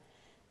and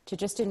to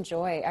just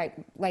enjoy.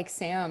 Like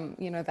Sam,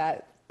 you know,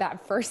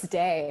 that first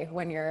day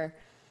when you're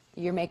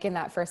making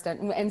that first,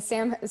 and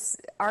Sam,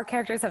 our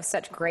characters have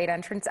such great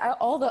entrance.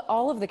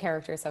 All of the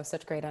characters have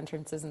such great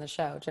entrances in the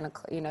show. Jenna,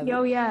 you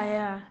know,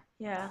 Yeah.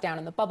 down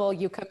in the bubble,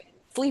 you come in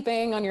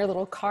sleeping on your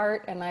little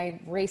cart and I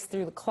race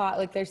through the clock.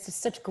 Like, there's just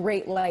such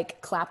great,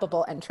 like,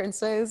 clappable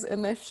entrances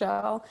in this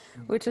show,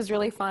 which is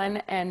really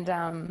fun. And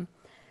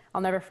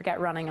I'll never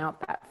forget running out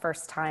that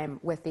first time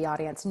with the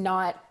audience,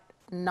 not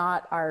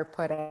our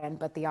put in,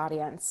 but the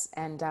audience.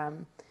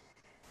 And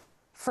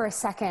for a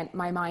second,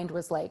 my mind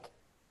was like,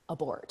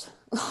 abort,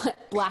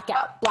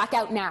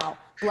 blackout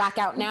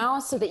now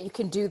so that you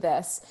can do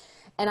this.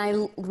 And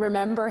I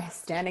remember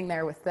standing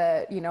there with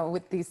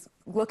with these,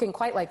 looking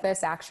quite like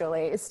this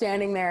actually,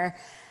 standing there,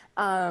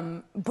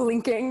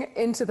 blinking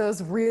into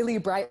those really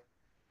bright,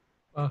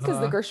 because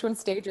the Gershwin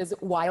stage is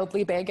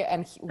wildly big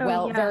and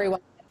very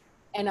well.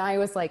 And I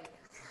was like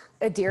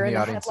a deer in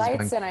the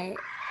headlights,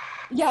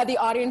 the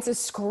audience is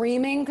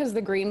screaming because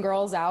the green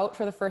girl's out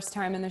for the first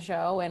time in the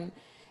show. And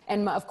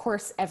of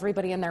course,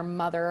 everybody and their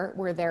mother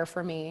were there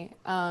for me.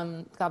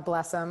 God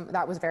bless them.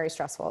 That was very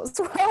stressful as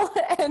well.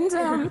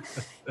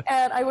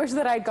 And I wish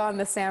that I'd gone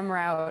the Sam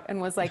route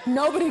and was like,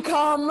 nobody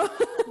come.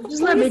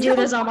 Just let me do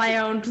this on my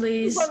own,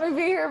 please. Let me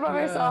be here by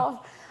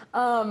myself.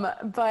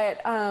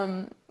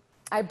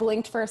 I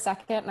blinked for a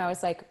second and I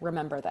was like,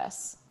 remember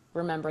this,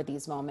 remember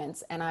these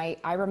moments. And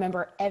I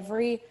remember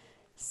every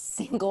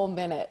single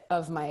minute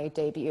of my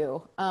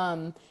debut.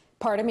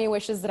 Part of me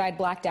wishes that I'd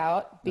blacked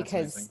out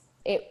because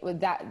it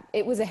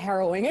was a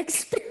harrowing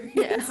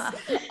experience.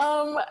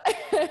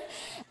 Yeah.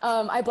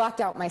 I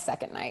blacked out my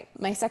second night.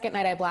 My second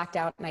night I blacked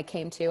out and I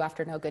came to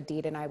after no good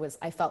deed, and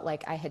I felt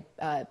like I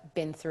had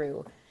been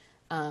through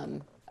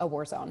a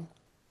war zone.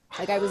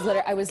 Like I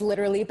was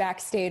literally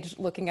backstage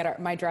looking at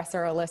my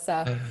dresser,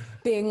 Alyssa,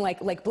 being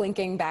like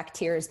blinking back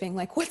tears, being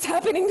like, what's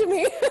happening to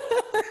me?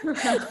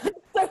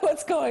 Like,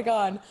 what's going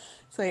on?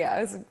 So yeah,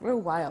 it was a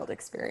wild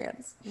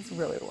experience. It's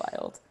really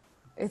wild.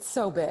 It's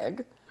so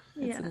big.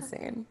 It's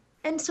insane.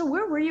 And so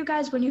where were you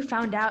guys when you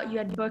found out you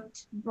had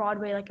booked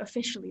Broadway, like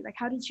officially? Like,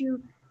 how did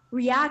you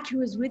react? Who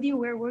was with you?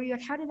 Where were you?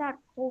 Like, how did that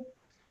whole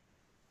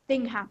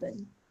thing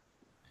happen?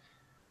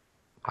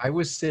 I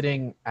was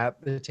sitting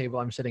at the table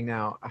I'm sitting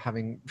now,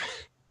 having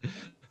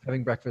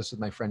breakfast with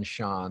my friend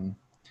Sean,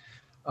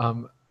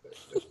 and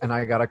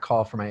I got a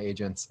call from my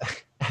agents,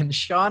 and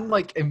Sean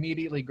like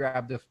immediately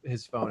grabbed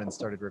his phone and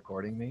started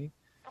recording me.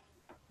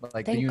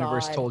 Like Thank the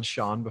universe God. told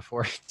Sean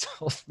before he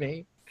told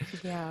me.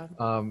 Yeah.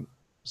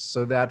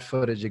 So that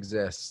footage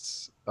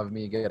exists of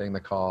me getting the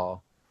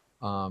call,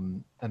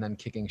 and then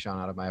kicking Sean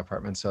out of my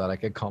apartment so that I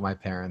could call my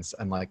parents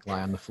and like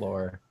lie on the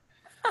floor.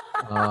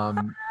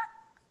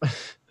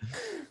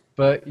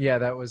 But yeah,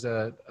 that was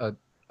a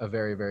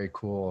very, very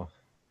cool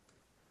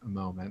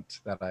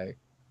moment that I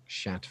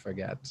shan't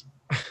forget.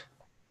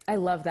 I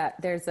love that.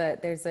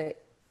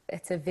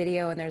 It's a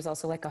video, and there's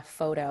also like a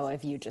photo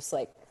of you just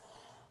like,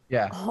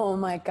 Yeah. oh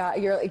my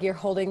God, you're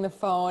holding the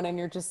phone and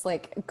you're just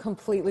like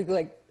completely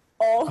like,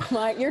 oh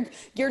my,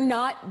 you're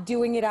not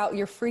doing it out,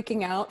 you're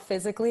freaking out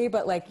physically,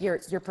 but like you're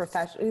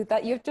professional.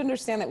 That you have to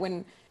understand that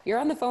when you're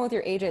on the phone with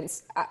your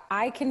agents,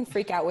 I can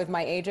freak out with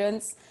my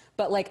agents,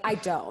 but like I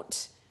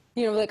don't.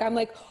 You know, like I'm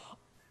like,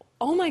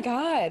 oh my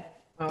God,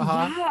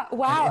 yeah,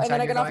 wow. And then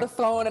I get off the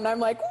phone and I'm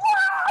like, wow.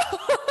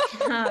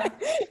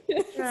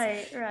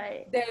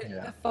 Right.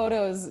 The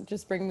photos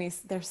just bring me,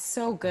 they're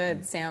so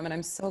good, Sam, and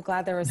I'm so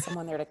glad there was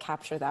someone there to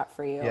capture that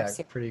for you. Yeah,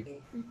 Seriously.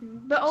 pretty.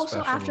 But also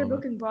Special after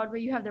moment. booking Broadway,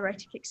 you have the right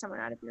to kick someone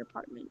out of your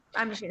apartment.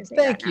 I'm just going to say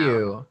Thank that now.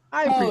 you.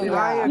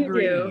 I You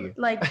agree. do.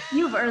 Like,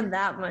 you've earned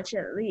that much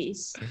at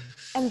least.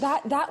 And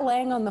that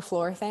laying on the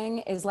floor thing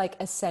is like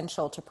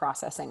essential to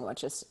processing what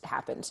just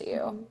happened to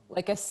you.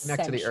 Like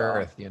essential. Connect to the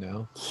earth, you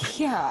know?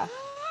 Yeah.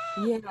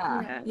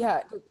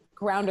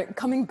 Grounded,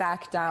 coming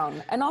back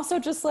down. And also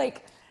just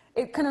like,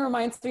 it kind of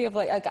reminds me of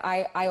like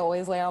I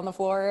always lay on the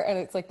floor, and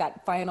it's like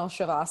that final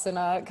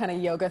shavasana kind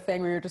of yoga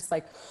thing where you're just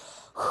like,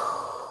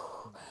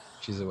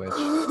 She's a witch.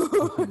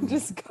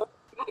 just go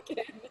back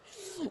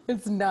in.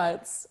 It's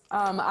nuts.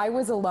 I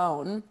was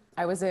alone.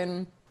 I was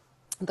in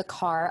the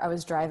car. I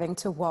was driving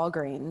to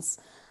Walgreens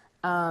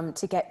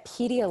to get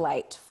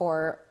Pedialyte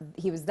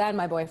he was then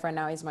my boyfriend,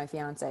 now he's my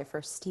fiance,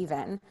 for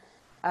Steven.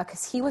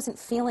 Because he wasn't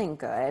feeling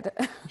good.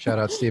 Shout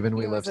out Steven.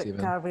 We love Steven.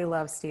 God, we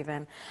love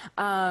Steven.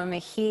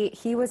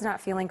 He was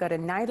not feeling good,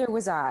 and neither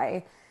was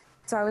I.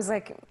 So I was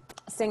like,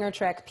 Singer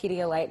Trek,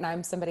 Pedialyte, and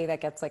I'm somebody that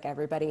gets like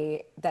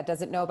everybody that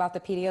doesn't know about the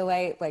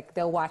Pedialyte, like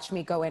they'll watch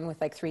me go in with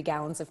like 3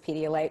 gallons of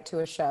Pedialyte to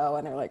a show,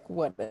 and they're like,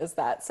 what is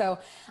that? So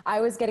I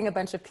was getting a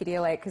bunch of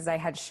Pedialyte because I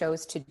had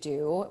shows to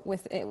do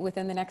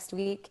within the next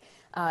week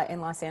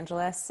in Los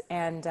Angeles,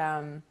 and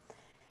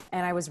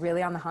I was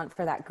really on the hunt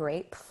for that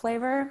grape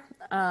flavor.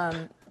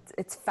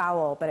 It's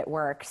foul, but it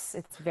works.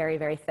 It's very,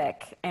 very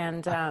thick.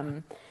 And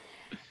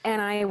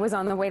I was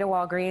on the way to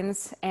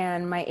Walgreens,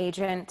 and my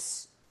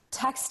agent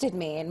texted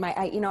me, and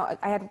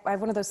I have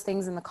one of those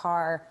things in the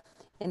car,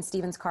 in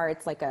Steven's car.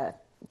 It's like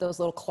those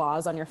little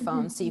claws on your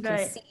phone, so you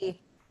can see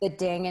the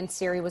ding. And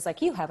Siri was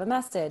like, "You have a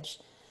message,"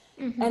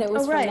 and it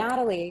was from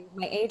Natalie,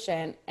 my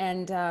agent,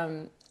 and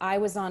I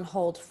was on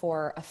hold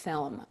for a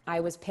film. I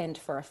was pinned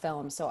for a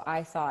film, so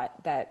I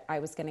thought that I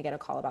was going to get a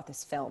call about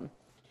this film,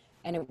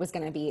 and it was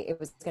going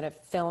to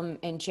film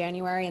in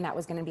January, and that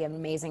was going to be an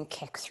amazing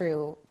kick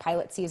through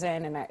pilot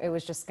season, and it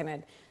was just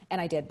going to,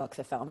 and I did book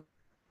the film.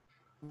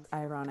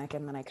 Ironic,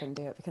 and then I couldn't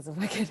do it because of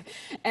Wicked,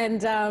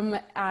 and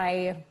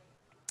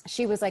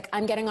she was like,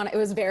 I'm getting on, it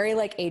was very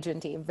like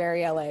agenty,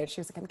 very LA. She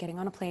was like, I'm getting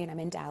on a plane, I'm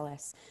in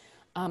Dallas,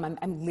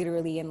 I'm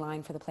literally in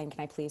line for the plane,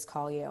 can I please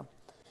call you?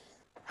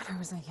 And I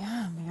was like,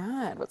 yeah, oh my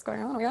God, what's going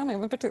on? Oh my God,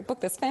 I'm about to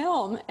book this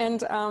film.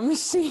 And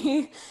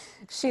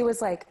she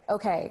was like,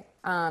 okay,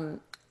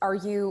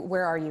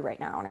 where are you right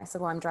now? And I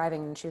said, well, I'm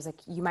driving. And she was like,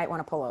 you might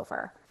want to pull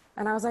over.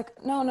 And I was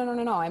like, no,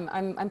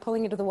 I'm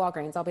pulling into the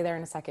Walgreens. I'll be there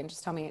in a second.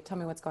 Just tell me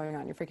what's going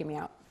on. You're freaking me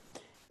out.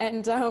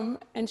 And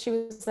she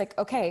was like,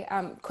 okay,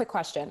 quick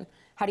question.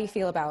 How do you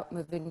feel about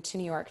moving to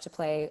New York to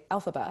play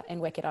Elphaba in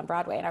Wicked on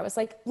Broadway? And I was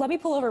like, let me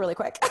pull over really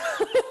quick.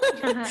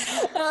 And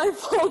I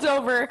pulled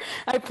over.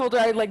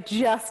 I like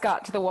just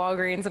got to the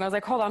Walgreens, and I was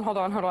like, hold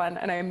on.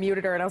 And I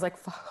muted her, and I was like,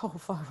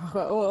 fuck,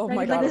 oh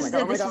my God, this is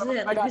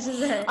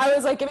it. I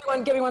was like, give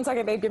me one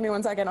second, babe, give me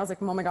 1 second. I was like,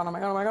 oh my God.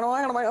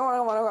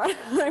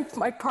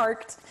 I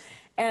parked,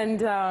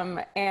 And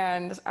I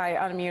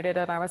unmuted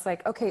and I was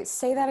like, okay,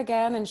 say that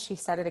again. And she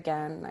said it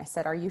again. And I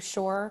said, are you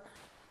sure?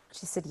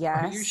 She said,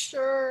 Are you yes.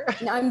 sure?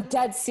 No, I'm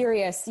dead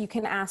serious. You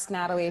can ask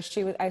Natalie.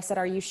 I said,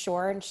 are you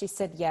sure? And she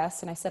said,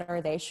 yes. And I said, are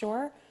they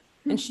sure?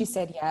 And she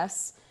said,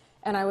 yes.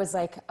 And I was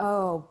like,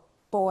 oh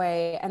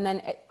boy. And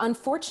then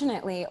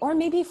unfortunately, or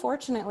maybe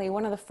fortunately,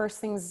 one of the first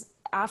things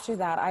after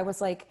that, I was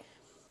like,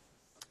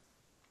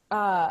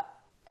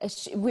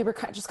 we were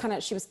just kind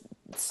of, she was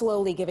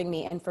slowly giving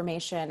me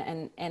information,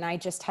 and I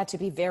just had to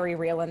be very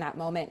real in that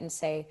moment and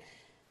say,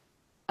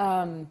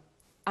 I'm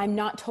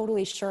not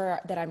totally sure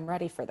that I'm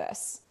ready for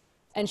this.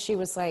 And she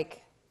was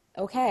like,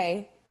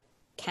 okay,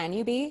 can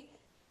you be?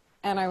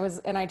 And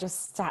I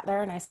just sat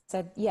there and I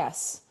said,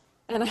 yes.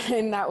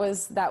 And that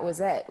was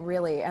it,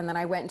 really. And then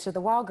I went to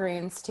the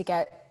Walgreens to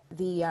get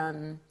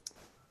the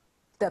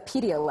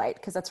Pedialyte,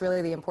 because that's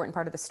really the important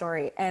part of the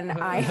story.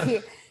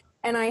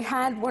 And I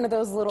had one of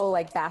those little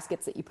like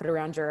baskets that you put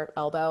around your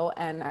elbow,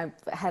 and I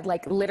had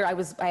like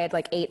I had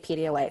like 8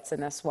 Pedialytes in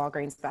this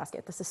Walgreens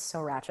basket. This is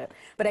so ratchet,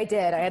 but I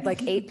had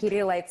like 8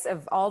 Pedialytes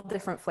of all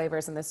different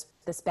flavors in this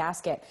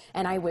basket,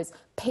 and I was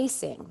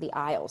pacing the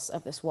aisles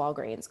of this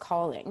Walgreens,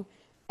 calling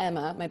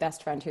Emma, my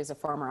best friend, who's a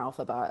former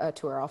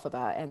tour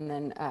Alphaba, and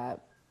then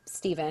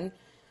Steven,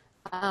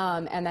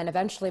 and then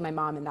eventually my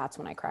mom, and that's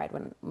when I cried,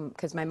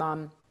 because my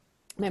mom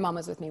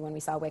was with me when we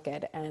saw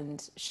Wicked,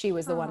 and she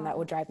was the one that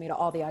would drive me to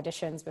all the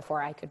auditions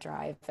before I could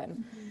drive,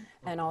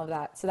 and all of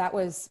that. So that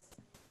was,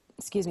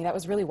 that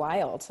was really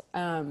wild.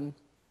 And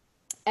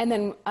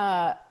then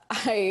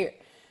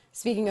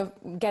speaking of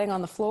getting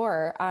on the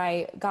floor,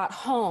 I got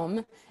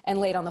home and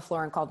laid on the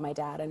floor and called my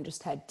dad and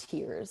just had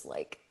tears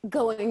like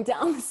going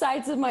down the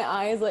sides of my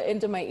eyes, like,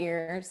 into my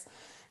ears.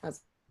 It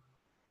was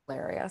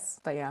hilarious,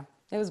 but yeah,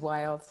 it was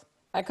wild.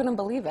 I couldn't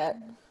believe it.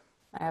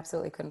 I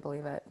absolutely couldn't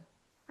believe it.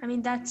 I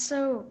mean,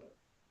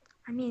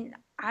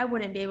 I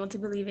wouldn't be able to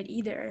believe it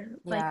either.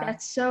 Yeah. Like,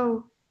 that's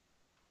so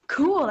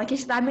cool. Like, I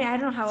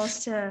don't know how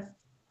else to,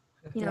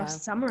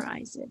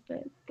 summarize it, but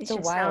it It's a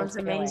just wild sounds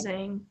feeling.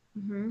 amazing.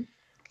 Mm-hmm.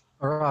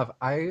 Arav,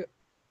 I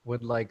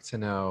would like to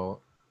know,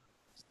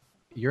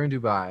 you're in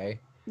Dubai.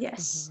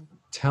 Yes.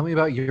 Tell me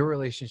about your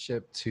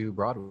relationship to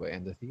Broadway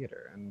and the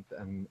theater,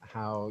 and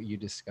how you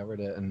discovered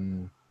it.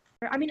 And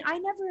I mean, I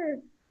never,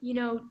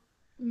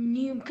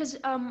 knew, because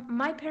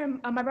my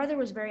brother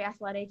was very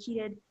athletic. He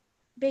did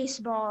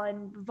baseball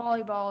and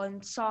volleyball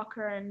and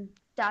soccer, and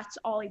that's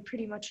all he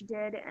pretty much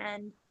did.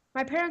 And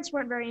my parents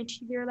weren't very into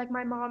either. Like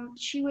my mom,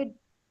 she'd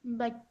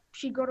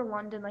go to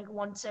London like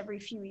once every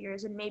few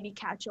years and maybe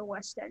catch a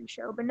West End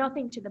show, but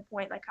nothing to the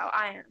point like how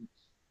I am.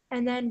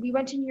 And then we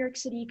went to New York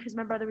City because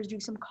my brother was doing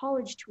some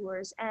college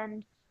tours,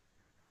 and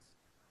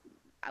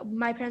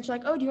my parents were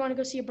like, "Oh, do you want to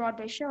go see a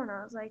Broadway show?" And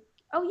I was like,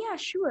 "Oh yeah,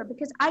 sure,"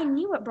 because I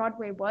knew what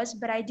Broadway was,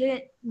 but I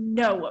didn't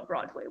know what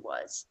Broadway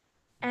was.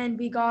 And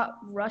we got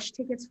rush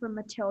tickets for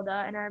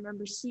Matilda, and I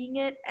remember seeing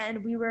it,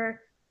 and we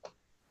were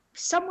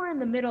somewhere in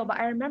the middle, but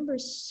I remember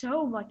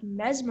so like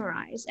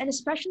mesmerized, and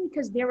especially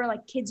because they were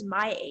like kids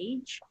my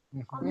age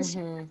on this.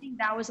 I think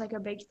that was like a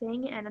big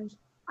thing, and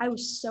I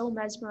was so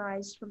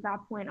mesmerized from that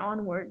point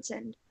onwards.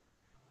 And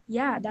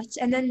yeah,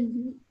 and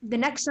then the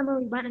next summer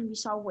we went and we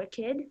saw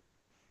Wicked,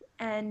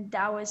 and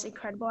that was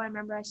incredible. I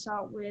remember I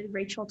saw it with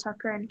Rachel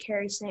Tucker and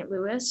Carrie St.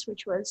 Louis,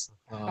 which was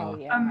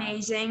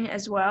amazing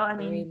as well. I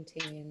mean,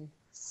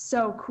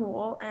 so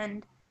cool.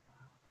 And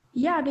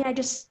yeah, I mean, I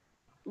just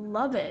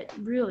love it,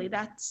 really.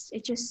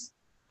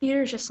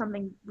 Theater is just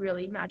something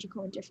really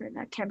magical and different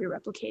that can't be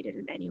replicated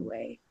in any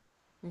way.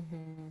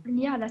 And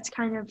yeah, that's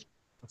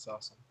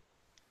awesome.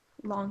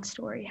 Long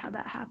story how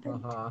that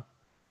happened.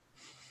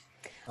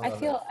 I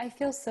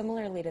feel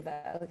similarly to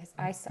that, because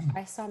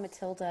I saw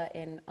Matilda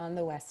on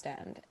the West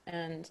End,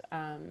 and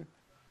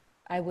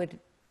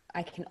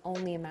I can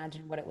only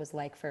imagine what it was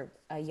like for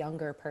a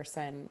younger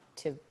person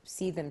to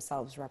see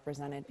themselves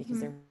represented, because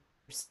there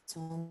were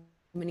so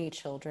many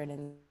children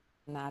in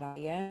that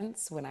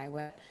audience when I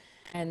went.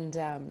 And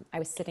I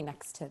was sitting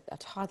next to a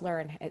toddler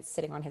and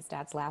sitting on his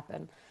dad's lap,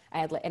 and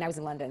I was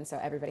in London, so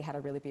everybody had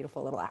a really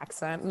beautiful little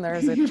accent. And there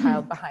was a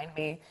child behind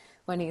me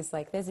when he's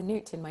like, "There's a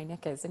newt in my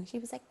knickers," and she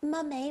was like,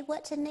 "Mummy,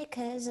 what's a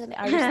knickers?" And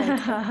I was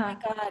like, "Oh my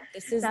God,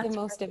 this is the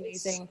most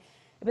amazing."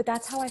 But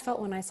that's how I felt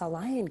when I saw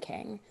Lion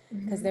King,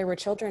 because there were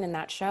children in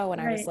that show,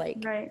 and I was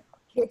like,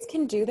 kids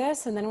can do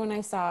this. And then when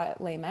I saw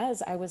Les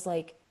Mis, I was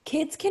like,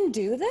 kids can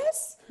do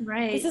this?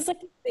 Right. This is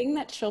like a thing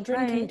that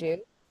children can do.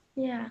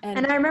 Yeah.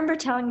 And I remember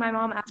telling my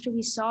mom after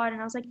we saw it,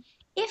 and I was like,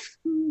 if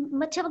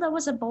Matilda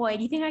was a boy,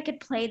 do you think I could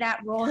play that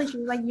role? And she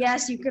was like,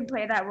 yes, you could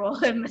play that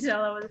role if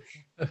Matilda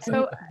was.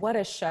 So what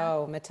a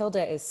show.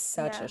 Matilda is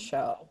such a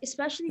show.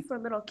 Especially for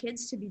little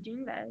kids to be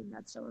doing that. And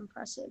that's so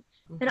impressive.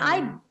 And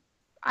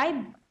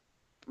I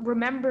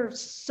remember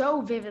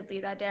so vividly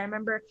that day. I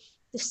remember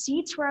the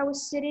seats where I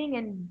was sitting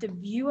and the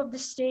view of the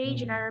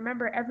stage, and I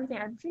remember everything.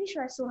 I'm pretty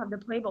sure I still have the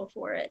playbill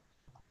for it.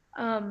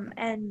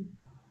 And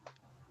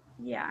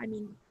yeah, I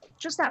mean,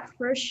 just that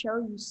first show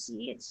you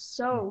see, it's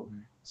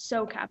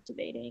so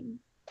captivating.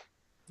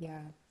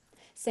 Yeah.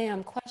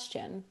 Sam,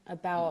 question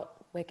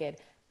about Wicked.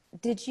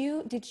 Did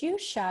you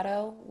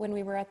shadow when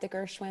we were at the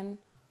Gershwin?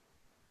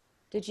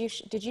 Did you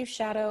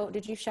shadow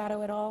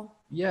at all on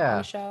the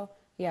Yeah. show?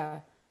 Yeah.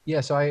 Yeah,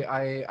 so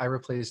I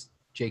replaced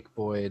Jake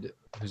Boyd,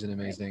 who's an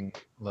amazing,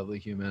 lovely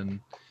human.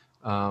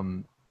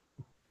 Um,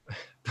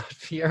 but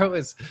Fiero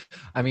is,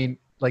 I mean,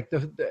 like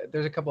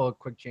there's a couple of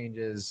quick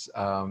changes,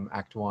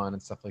 Act One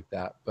and stuff like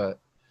that.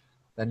 But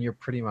then you're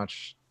pretty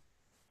much,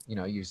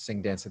 you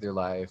sing Dance with Your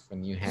Life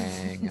and you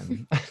hang,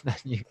 and then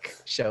you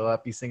show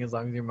up, you sing As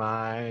Long as You're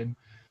Mine,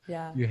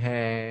 Yeah. you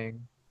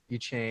hang, you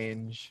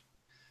change.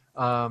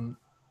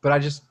 But I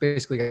just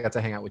basically got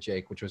to hang out with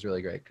Jake, which was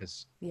really great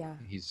because Yeah.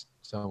 he's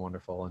so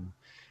wonderful. And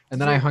Did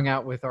then I you- hung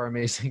out with our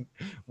amazing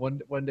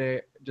one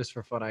day just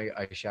for fun.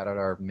 I shouted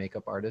our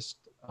makeup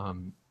artist,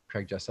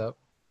 Craig Jessup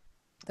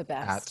The at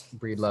best.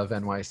 Breedlove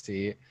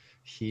NYC.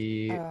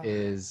 He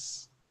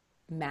is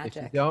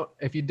Magic.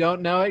 if you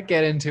don't know it,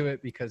 get into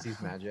it because he's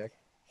magic.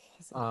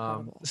 He's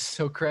incredible.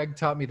 So Craig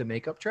taught me the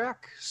makeup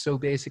track. So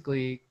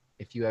basically,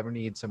 if you ever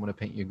need someone to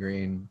paint you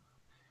green,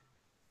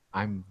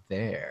 I'm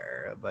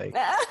there. Like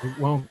it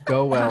won't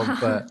go well,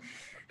 but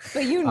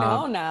But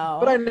now.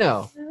 But I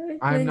know.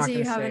 I'm not Lindsay,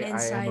 you going to have an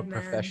say I am a inside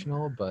man.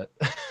 professional, but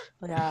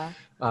Yeah.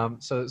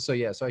 so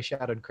I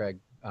shadowed Craig,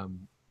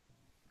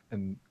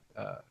 and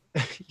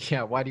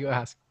yeah. Why do you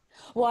ask?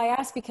 Well, I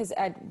asked because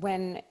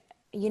when,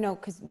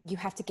 because you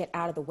have to get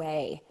out of the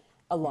way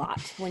a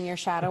lot when you're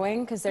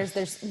shadowing, because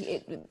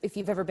if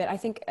you've ever been, I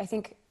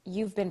think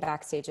you've been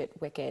backstage at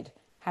Wicked,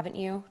 haven't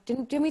you?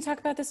 Didn't we talk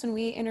about this when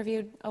we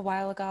interviewed a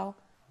while ago?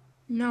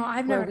 No,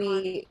 I've Where never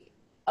gone.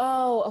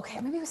 oh, okay,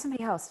 maybe it was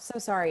somebody else. So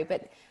sorry,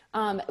 but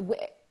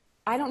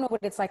I don't know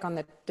what it's like on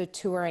the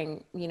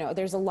touring.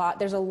 There's a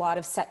lot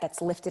of set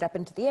that's lifted up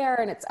into the air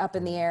and it's up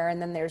in the air,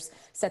 and then there's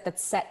set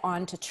that's set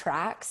onto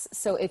tracks.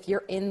 So if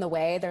you're in the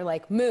way, they're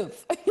like,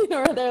 move,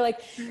 or they're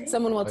like,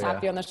 someone will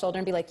tap you on the shoulder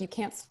and be like, you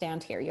can't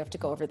stand here, you have to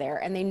go over there.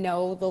 And they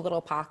know the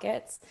little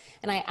pockets.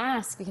 And I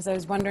asked because I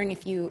was wondering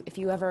if you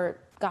ever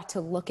got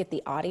to look at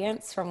the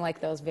audience from like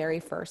those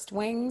very first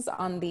wings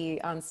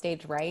on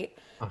stage right.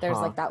 There's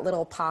like that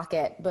little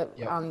pocket, but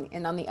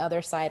and on the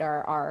other side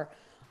are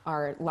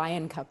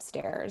Lion Cup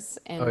stairs,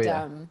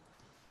 and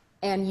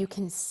and you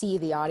can see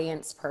the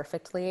audience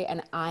perfectly.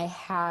 And I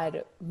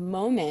had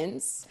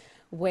moments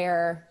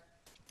where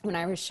when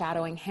I was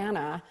shadowing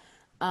Hannah,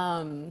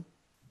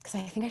 because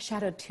I think I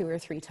shadowed 2 or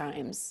 3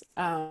 times.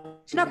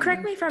 Now,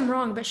 correct me if I'm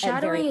wrong, but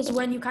shadowing is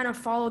when you kind of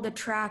follow the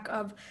track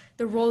of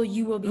the role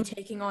you will be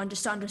taking on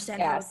just to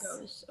understand how it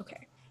goes.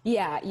 Okay.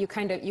 Yeah, you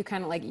kind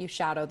of like you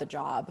shadow the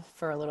job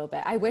for a little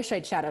bit. I wish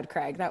I'd shadowed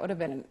Craig. That would have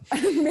been an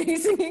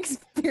amazing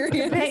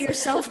experience. Paint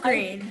yourself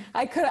green.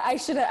 I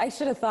should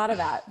have thought of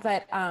that,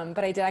 but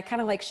I did. I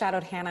kind of like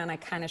shadowed Hannah and I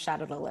kind of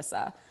shadowed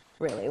Alyssa.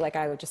 Really, like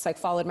I would just like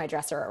followed my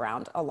dresser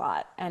around a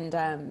lot, and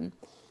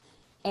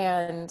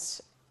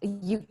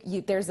you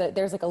there's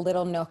like a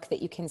little nook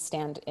that you can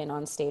stand in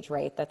on stage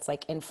right that's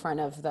like in front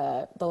of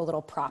the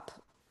little prop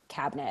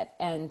cabinet,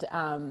 and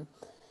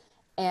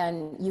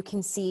you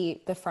can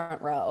see the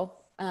front row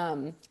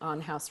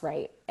on House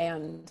Right,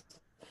 and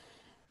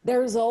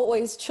there's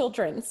always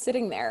children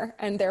sitting there.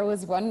 And there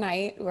was one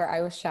night where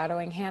I was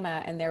shadowing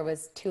Hannah, and there were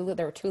 2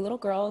 little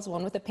girls,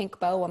 one with a pink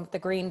bow, one with a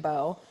green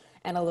bow,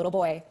 and a little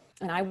boy.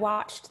 And I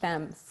watched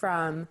them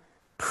from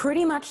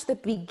pretty much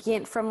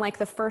from like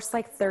the first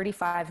like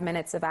 35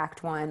 minutes of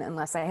Act One,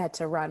 unless I had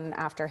to run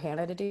after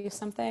Hannah to do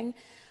something.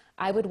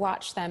 I would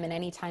watch them, and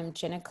anytime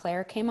Jenna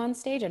Claire came on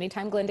stage,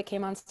 anytime Glinda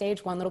came on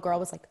stage, one little girl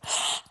was like,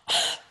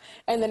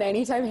 and then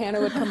anytime Hannah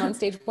would come on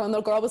stage, one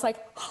little girl was like,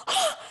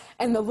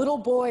 and the little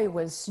boy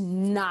was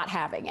not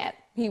having it.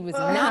 He was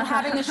not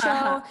having the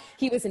show.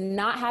 He was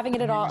not having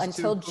it at all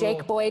until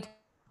Jake Boyd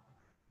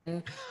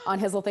on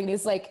his little thing.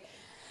 He's like,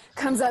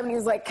 comes up and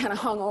he's like kind of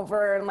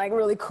hungover and like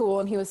really cool.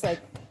 And he was like,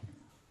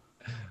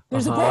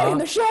 there's a boy in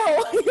the show.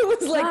 It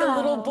was like the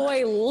little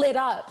boy lit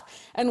up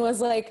and was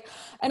like,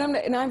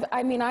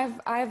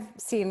 I've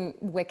seen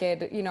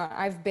Wicked,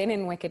 I've been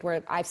in Wicked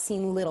where I've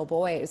seen little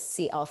boys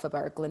see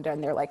Elphaba or Glinda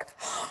and they're like,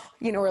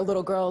 or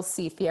little girls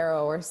see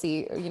Fiero or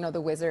see,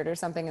 the wizard or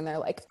something. And they're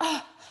like,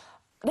 oh,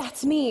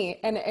 that's me.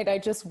 And I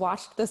just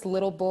watched this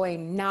little boy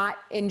not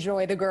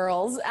enjoy the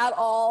girls at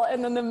all.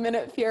 And then the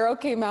minute Fiero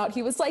came out,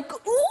 he was like,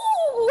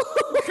 ooh.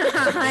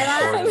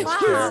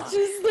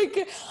 Just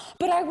like,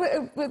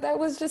 but that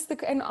was just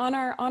and on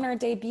our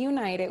debut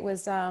night, it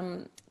was,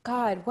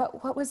 God,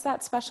 what was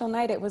that special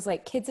night? It was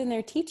like Kids and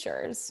Their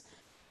Teachers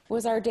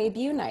was our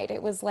debut night.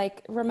 It was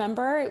like,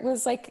 remember, it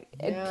was like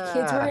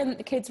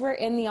kids were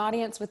in the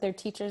audience with their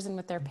teachers and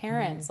with their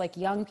parents, like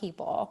young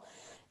people.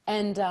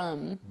 And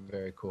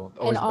very cool.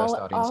 Always the best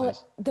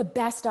audiences. The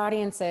best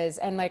audiences,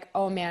 and like,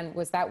 oh man,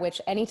 was that witch?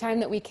 Anytime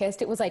that we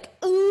kissed, it was like,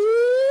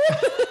 ooh.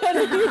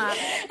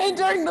 And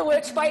during the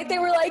witch fight, they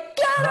were like,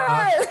 get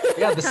her!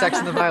 Yeah, the sex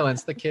and the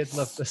violence. The kids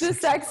love the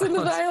sex and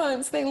the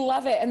violence. They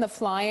love it, and the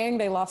flying.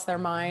 They lost their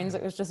minds.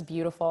 It was just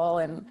beautiful,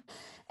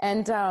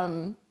 and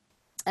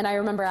I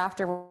remember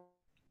after,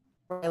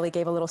 Riley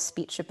gave a little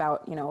speech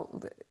about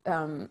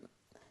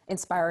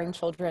inspiring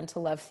children to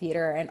love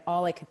theater. And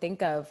all I could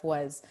think of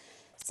was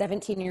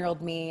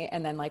 17-year-old me,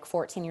 and then like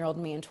 14-year-old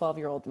me and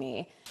 12-year-old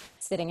me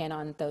sitting in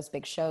on those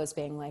big shows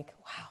being like,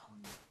 wow.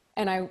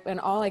 And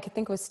all I could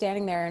think was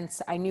standing there, and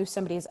I knew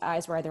somebody's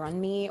eyes were either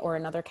on me or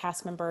another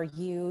cast member,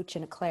 you,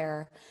 Jenna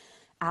Claire,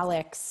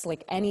 Alex,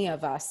 like any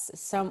of us,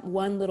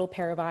 one little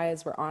pair of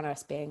eyes were on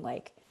us being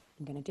like,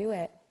 I'm going to do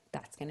it.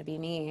 That's going to be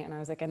me. And I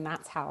was like, and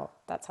that's how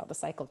the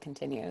cycle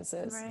continues,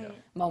 is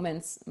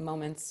moments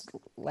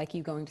like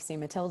you going to see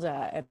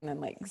Matilda, and then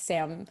like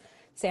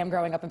Sam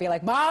growing up and be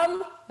like,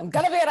 Mom, I'm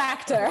going to be an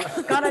actor.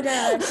 Gotta do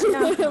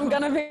it. I'm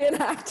going to be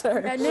an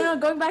actor. No,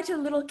 going back to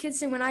the little kids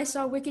thing, when I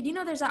saw Wicked,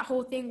 there's that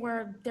whole thing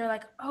where they're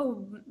like,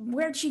 oh,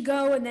 where'd she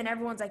go? And then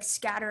everyone's like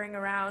scattering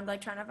around,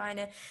 like trying to find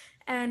it.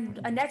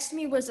 And next to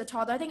me was a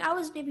toddler. I think I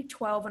was maybe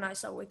 12 when I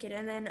saw Wicked.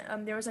 And then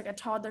there was like a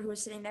toddler who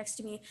was sitting next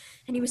to me,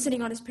 and he was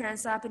sitting on his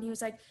parents' lap, and he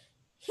was like,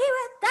 he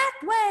went that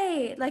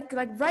way, like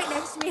right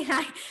next to me.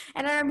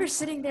 And I remember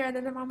sitting there, and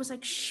then the mom was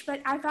like, shh.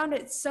 But I found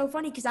it so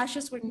funny because that's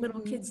just what little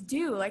kids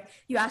do. Like,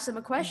 you ask them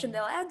a question,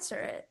 they'll answer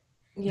it.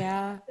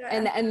 Yeah.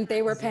 And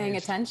they were paying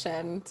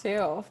attention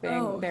too. They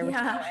were so in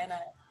it.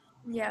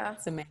 Yeah.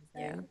 It's amazing.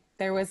 Yeah.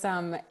 There was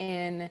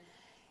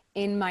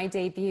in my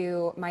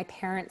debut, my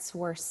parents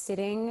were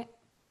sitting,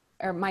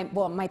 or my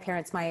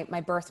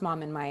birth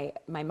mom and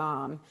my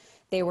mom,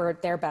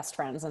 they're best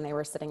friends, and they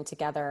were sitting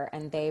together,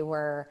 and they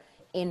were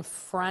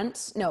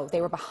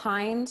they were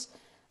behind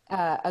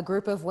a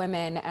group of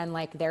women and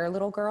like their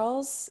little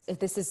girls.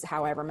 This is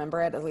how I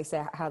remember it, at least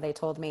how they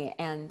told me.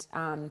 And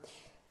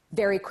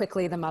very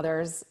quickly, the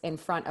mothers in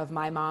front of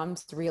my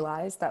moms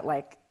realized that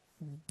like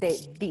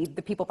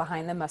the people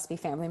behind them must be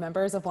family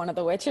members of one of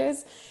the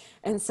witches.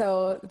 And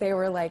so they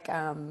were like,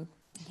 oh,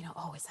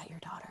 is that your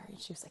daughter? And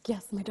she was like,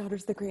 yes, my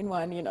daughter's the green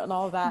one, and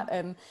all of that.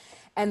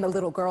 And the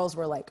little girls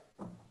were like,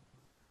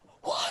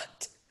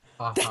 what?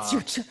 That's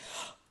your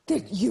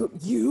you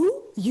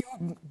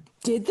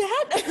did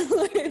that?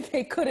 Like,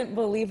 they couldn't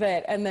believe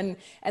it. And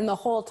the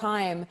whole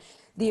time,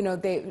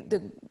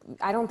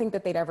 I don't think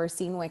that they'd ever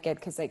seen Wicked,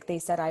 because like they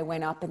said, I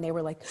went up and they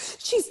were like,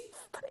 she's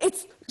in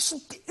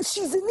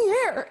the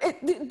air. And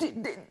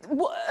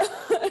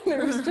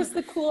it was just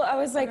I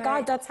was like,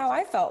 God, that's how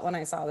I felt when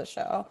I saw the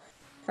show.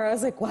 Or I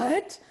was like,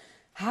 what?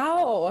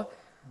 How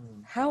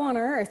on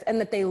earth? And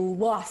that they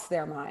lost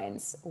their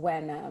minds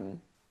when,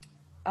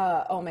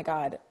 oh my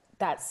God,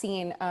 that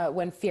scene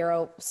when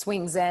Fiyero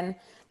swings in.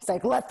 It's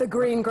like, let the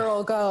green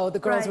girl go. The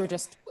girls were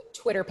just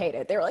Twitter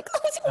pated. They were like,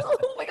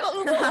 oh my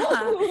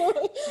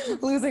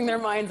God, losing their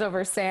minds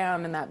over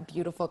Sam in that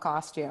beautiful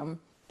costume.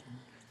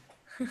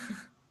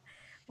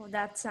 Well,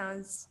 that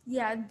sounds,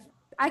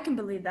 I can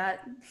believe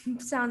that.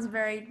 Sounds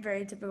very,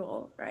 very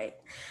typical, right?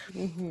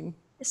 Mm-hmm.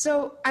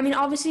 So, I mean,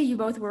 obviously you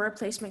both were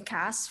replacement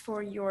casts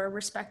for your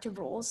respective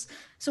roles.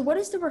 So what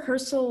is the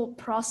rehearsal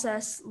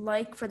process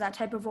like for that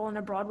type of role in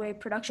a Broadway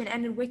production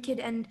and in Wicked?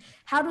 And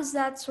how does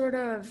that sort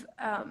of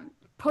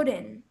put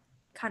in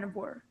kind of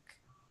work?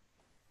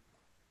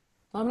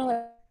 Well, I'm going to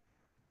let him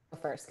go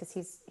first,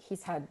 because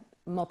he's had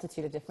a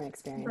multitude of different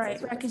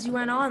experiences. Right, because you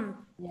went on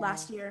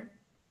last year.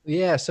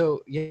 Yeah,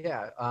 so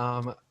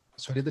I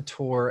did the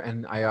tour,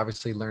 and I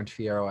obviously learned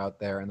Fiyero out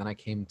there, and then I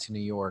came to New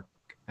York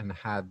and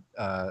had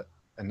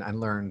and I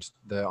learned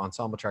the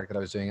ensemble track that I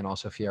was doing, and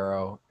also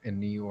Fiyero in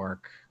New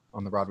York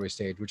on the Broadway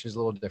stage, which is a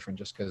little different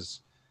just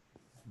because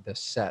the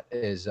set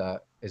is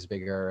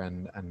bigger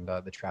and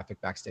the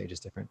traffic backstage is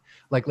different.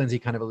 Like Lindsay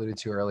kind of alluded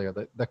to earlier,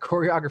 the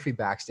choreography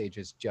backstage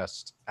is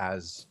just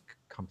as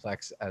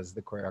complex as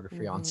the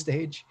choreography on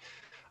stage.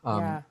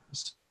 So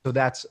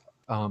that's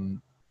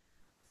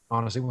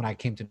honestly, when I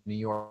came to New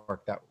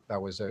York, that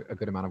was a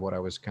good amount of what I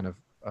was kind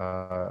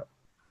of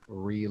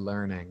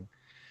relearning.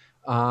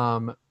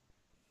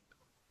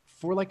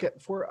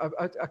 For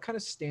a kind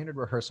of standard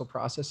rehearsal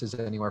process is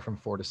anywhere from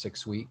 4 to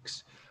 6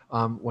 weeks.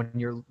 When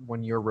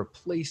you're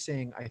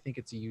replacing, I think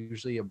it's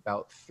usually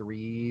about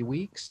 3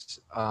 weeks.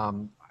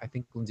 I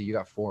think Lindsay, you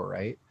got 4,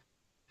 right?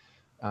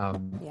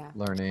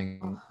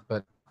 Learning,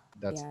 but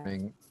that's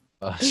learning.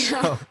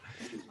 So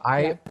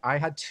I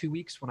had 2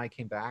 weeks when I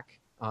came back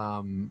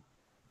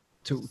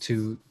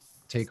to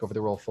take over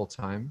the role full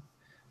time,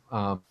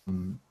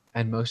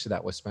 and most of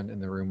that was spent in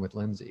the room with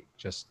Lindsay,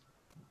 just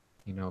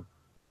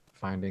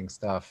finding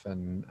stuff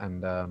and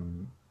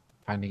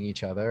finding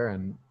each other,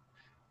 and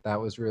that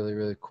was really,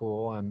 really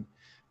cool. And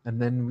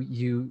then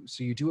you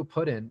do a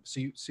put in, so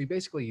you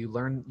basically you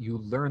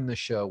learn the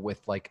show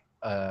with like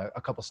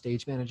a couple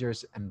stage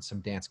managers and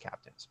some dance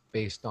captains.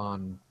 Based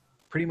on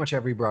pretty much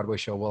every Broadway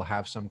show will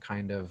have some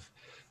kind of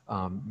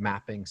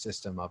mapping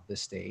system of the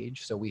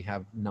stage. So we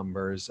have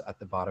numbers at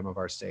the bottom of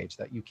our stage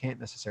that you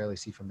can't necessarily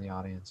see from the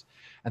audience,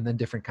 and then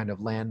different kind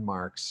of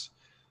landmarks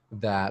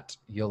that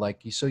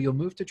you'll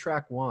move to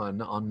track 1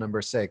 on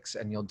number 6,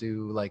 and you'll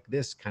do like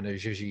this kind of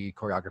zhuzhi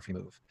choreography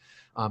move.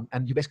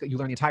 And you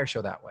learn the entire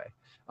show that way.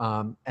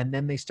 And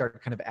then they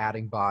start kind of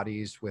adding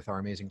bodies with our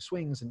amazing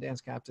swings and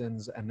dance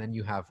captains. And then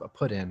you have a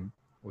put in,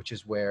 which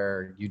is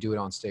where you do it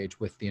on stage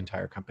with the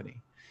entire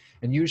company.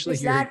 And usually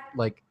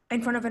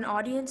in front of an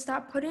audience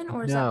that put in,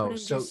 or is that put No, in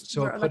so just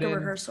so it like put a in,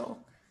 rehearsal?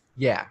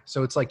 yeah.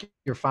 So it's like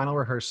your final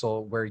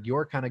rehearsal where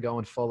you're kind of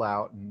going full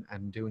out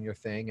and doing your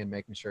thing and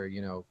making sure,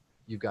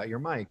 you've got your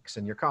mics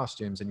and your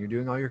costumes and you're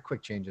doing all your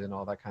quick changes and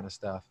all that kind of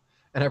stuff.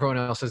 And everyone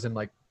else is in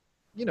like,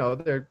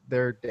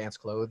 their dance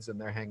clothes and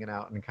they're hanging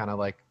out and kind of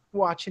like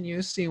watching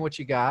you, seeing what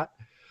you got.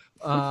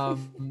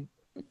 Um,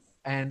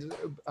 and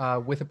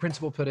with the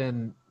principal put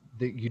in,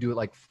 you do it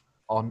like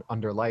on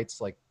under lights,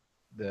 like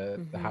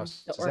the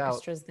house The is out,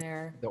 orchestra's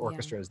there. the Yeah.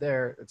 orchestra is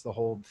there. It's the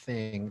whole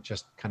thing,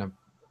 just kind of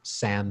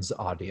sans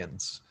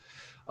audience,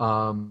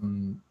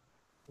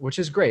 which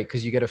is great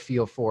because you get a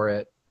feel for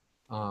it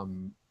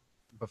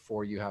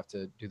before you have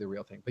to do the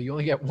real thing. But you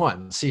only get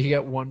one, so you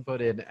get one put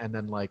in, and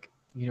then like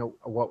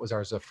what was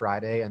ours, a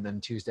Friday, and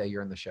then Tuesday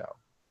you're in the show.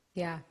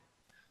 Yeah.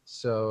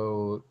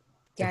 So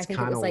Yeah, it's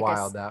kind of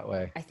wild that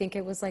way. I think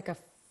it was like a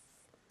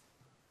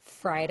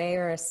Friday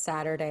or a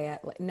Saturday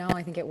no,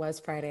 I think it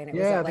was Friday, and it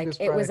was Yeah, at I think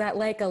like it was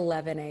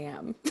 11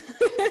 a.m.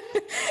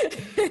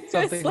 Something It's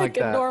like like a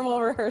that. normal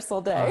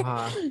rehearsal day.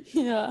 Uh-huh.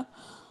 Yeah.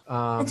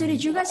 And so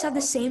did you guys have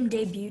the same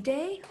debut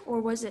day,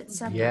 or was it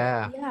separate?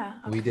 Yeah, Yeah.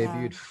 we Okay.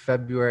 debuted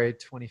February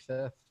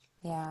 25th.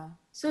 Yeah.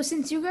 So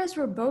since you guys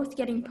were both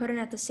getting put in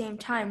at the same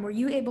time, were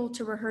you able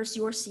to rehearse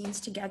your scenes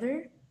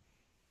together?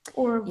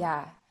 Or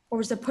Yeah. or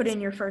was the put in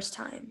your first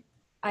time?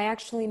 I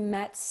actually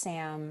met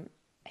Sam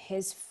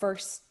his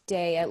first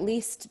day, at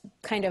least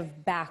kind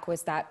of back,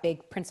 was that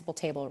big principal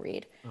table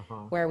read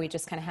where we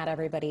just kind of had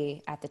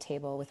everybody at the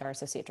table with our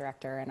associate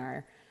director and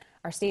our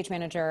stage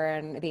manager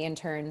and the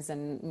interns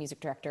and music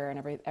director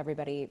and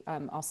everybody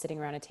all sitting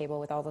around a table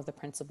with all of the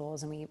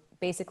principals. And we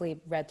basically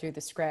read through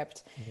the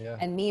script. Yeah.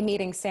 And me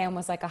meeting Sam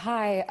was like a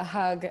hi, a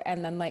hug,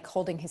 and then like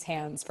holding his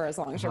hands for as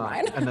long as you're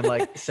mine. And then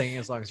like singing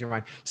as long as you're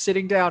mine.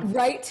 Sitting down.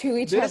 Right to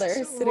each This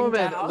other, sitting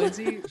woman, down.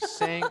 Lindsay,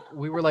 sang.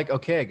 We were like,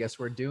 okay, I guess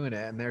we're doing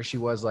it. And there she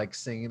was, like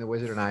singing The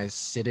Wizard and I,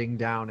 sitting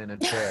down in a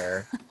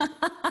chair.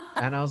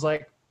 And I was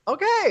like,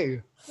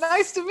 okay,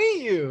 nice to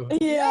meet you.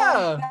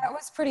 Yeah, that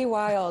was pretty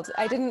wild.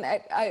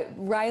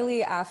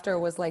 Riley after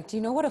was like, do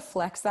you know what a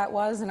flex that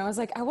was? And I was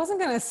like, I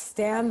wasn't going to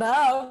stand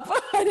up.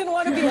 I didn't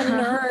want to be a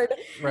nerd.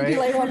 Right. Be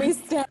like, let me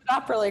stand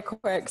up really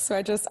quick. So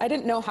I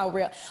didn't know how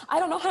real, I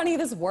don't know how any of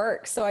this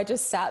works. So I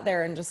just sat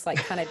there and just like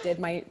kind of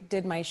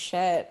did my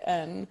shit.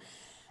 And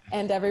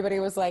everybody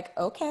was like,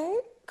 okay,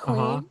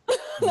 queen.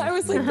 I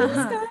was like,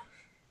 this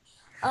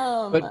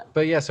guy.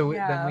 But yeah, so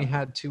then we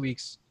had 2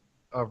 weeks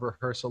of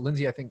rehearsal.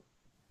 Lindsay, I think,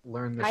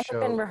 learned the show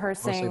been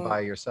rehearsing mostly by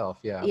yourself.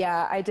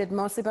 Yeah, I did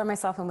mostly by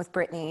myself and with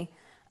Brittany,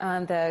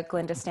 the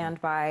Glinda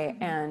standby,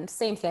 and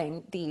same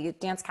thing, the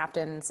dance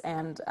captains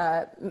and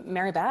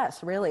Mary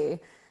Beth, really,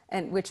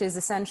 and which is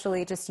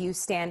essentially just you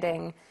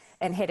standing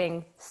and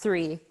hitting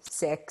 3,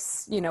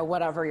 6,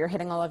 whatever, you're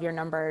hitting all of your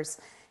numbers.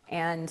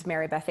 And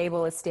Mary Beth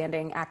Abel is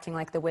standing, acting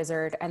like the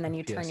wizard, and then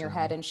you turn your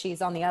head, and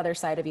she's on the other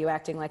side of you,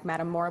 acting like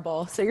Madame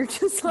Morrible. So you're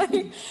just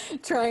like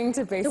trying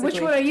to basically. Which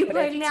one are you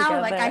playing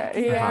now? Like,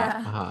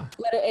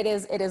 It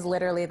is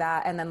literally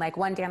that, and then like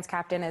one dance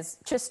captain is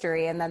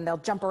Chistery, and then they'll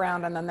jump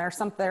around, and then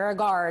they're a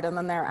guard, and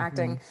then they're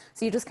acting.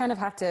 So you just kind of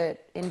have to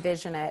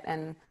envision it,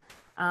 and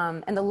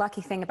the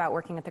lucky thing about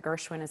working at the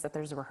Gershwin is that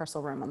there's a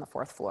rehearsal room on the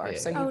 4th floor,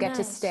 so you get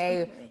to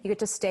stay. You get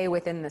to stay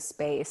within the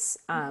space.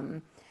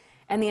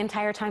 And the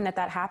entire time that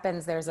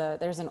happens, there's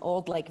an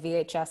old like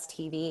VHS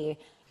TV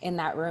in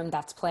that room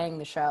that's playing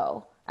the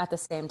show at the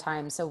same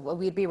time. So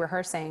we'd be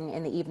rehearsing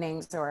in the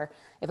evenings, or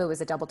if it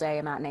was a double day,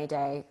 a matinee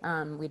day,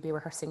 we'd be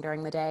rehearsing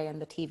during the day,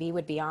 and the TV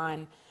would be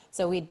on.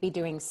 So we'd be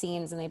doing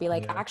scenes, and they'd be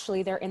like,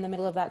 actually, they're in the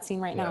middle of that scene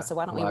right now, so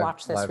why don't we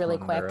watch this really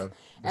quick?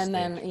 And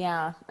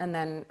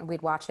then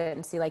we'd watch it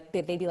and see, like,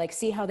 they'd be like,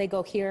 see how they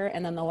go here,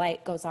 and then the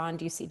light goes on.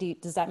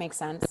 Does that make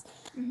sense?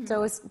 So it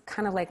was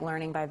kind of like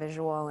learning by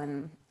visual,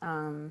 and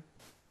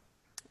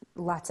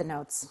lots of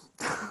notes,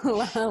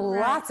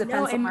 lots of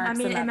pencil marks. I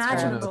mean,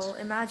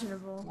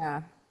 imaginable.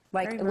 Yeah,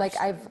 like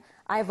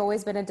I've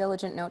always been a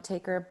diligent note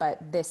taker,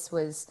 but this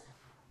was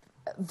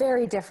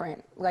very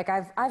different. Like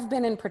I've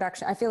been in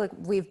production. I feel like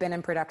we've been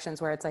in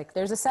productions where it's like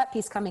there's a set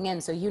piece coming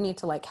in, so you need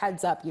to like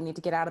heads up, you need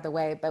to get out of the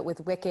way. But with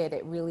Wicked,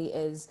 it really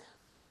is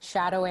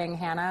shadowing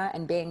Hannah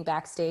and being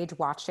backstage,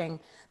 watching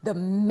the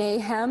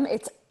mayhem.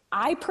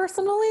 I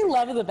personally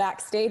love the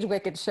backstage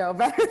Wicked show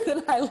better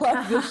than I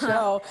love the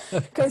show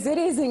because it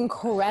is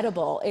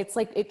incredible. It's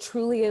like, it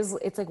truly is.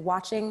 It's like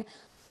watching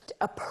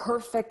a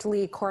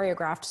perfectly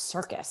choreographed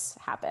circus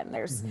happen.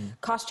 There's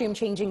costume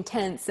changing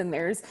tents, and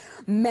there's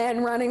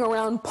men running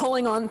around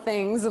pulling on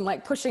things and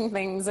like pushing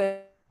things, and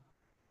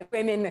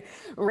women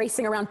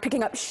racing around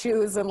picking up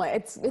shoes, and like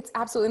it's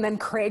absolutely. And then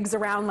Craig's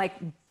around like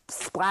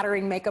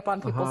splattering makeup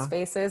on people's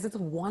faces. It's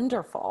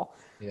wonderful.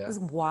 Yeah. It's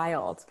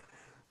wild.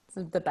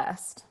 It's the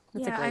best.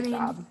 It's a great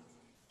job.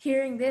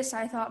 Hearing this,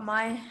 I thought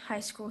my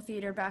high school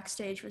theater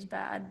backstage was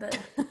bad,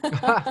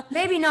 but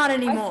maybe not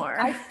anymore.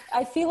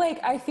 I feel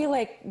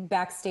like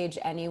backstage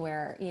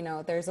anywhere,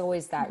 there's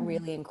always that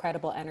really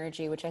incredible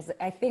energy, which is,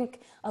 I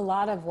think a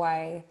lot of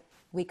why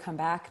we come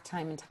back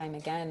time and time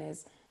again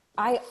is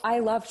I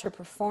love to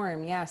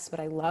perform, yes, but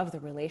I love the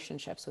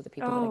relationships with the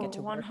people that I get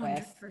to work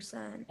with.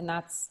 100%.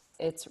 And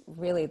it's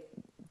really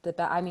the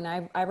best. I mean,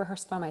 I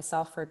rehearsed by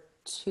myself for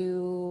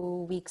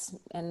 2 weeks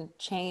and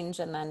change,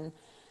 and then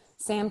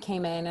Sam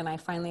came in, and I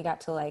finally got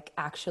to like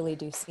actually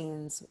do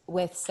scenes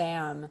with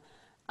Sam,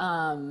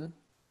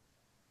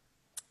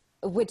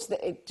 which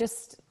it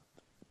just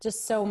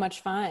so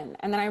much fun.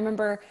 And then I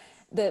remember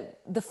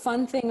the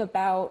fun thing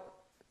about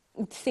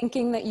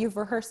thinking that you've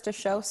rehearsed a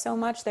show so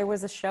much. There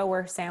was a show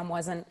where Sam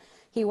wasn't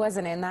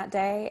in that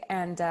day,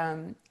 and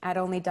I'd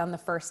only done the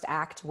first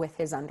act with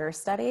his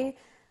understudy,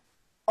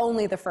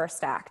 only the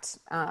first act.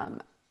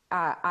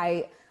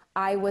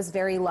 I was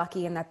very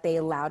lucky in that they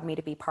allowed me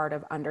to be part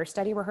of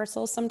understudy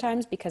rehearsals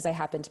sometimes because I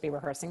happened to be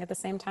rehearsing at the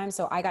same time.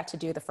 So I got to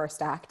do the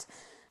first act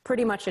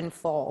pretty much in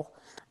full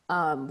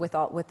with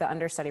the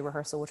understudy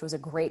rehearsal, which was a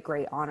great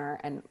honor,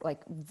 and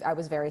like I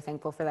was very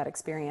thankful for that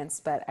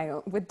experience. But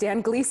with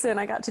Dan Gleason,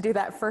 I got to do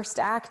that first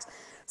act.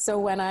 So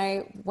when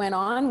I went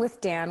on with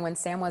Dan, when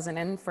Sam wasn't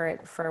in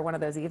for one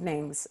of those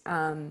evenings,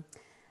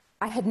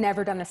 I had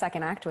never done a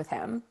second act with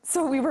him.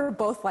 So we were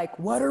both like,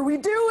 what are we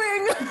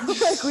doing?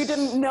 Like we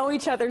didn't know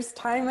each other's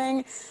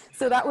timing.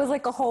 So that was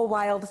like a whole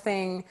wild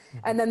thing.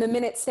 And then the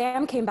minute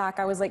Sam came back,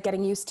 I was like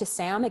getting used to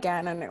Sam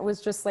again. And it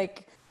was just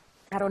like,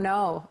 I don't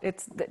know.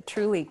 It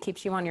truly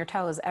keeps you on your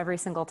toes every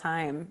single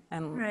time.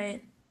 And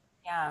Right.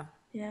 yeah.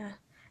 Yeah.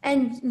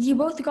 And you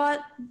both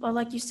got, well,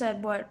 like you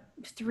said, what,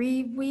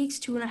 3 weeks,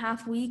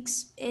 2.5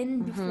 weeks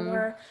in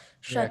before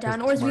shutdown,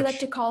 'cause or as we like March-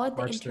 to call it, the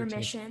March 13th.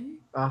 intermission.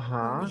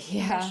 Uh-huh.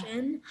 Yeah.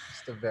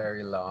 Just a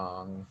very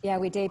long. Yeah,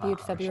 we debuted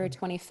February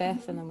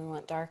 25th, and then we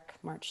went dark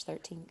March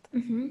 13th.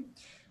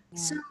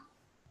 So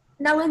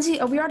now, Lindsay,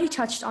 we already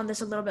touched on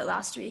this a little bit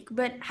last week,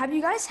 but have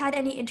you guys had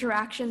any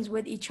interactions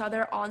with each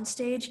other on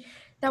stage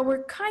that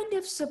were kind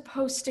of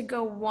supposed to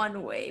go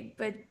one way,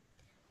 but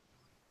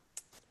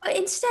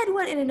instead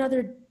went in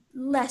another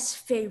less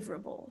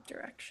favorable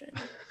direction?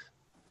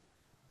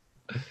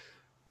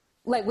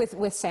 Like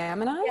with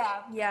Sam and I?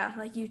 Yeah,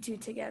 like you two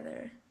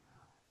together.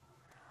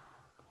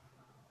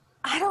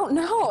 I don't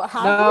know.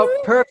 No,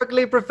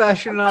 perfectly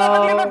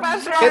professional. Hit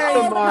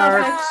the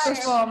mark.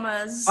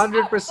 Performers.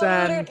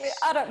 100%.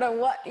 I don't know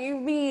what you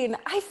mean.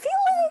 I feel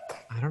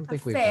like I don't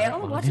think we've fail?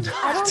 done What one. is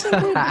I don't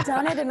think we've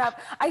done it enough.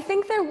 I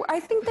think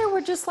there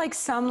were just like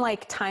some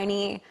like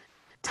tiny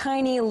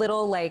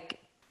little like,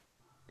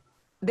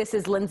 this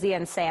is Lindsay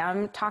and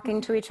Sam talking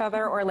to each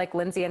other, or like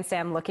Lindsay and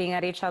Sam looking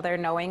at each other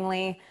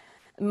knowingly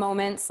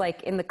moments.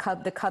 Like in the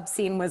Cub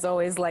scene was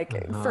always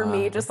like, for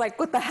me, just like,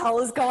 what the hell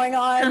is going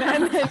on?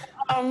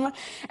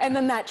 And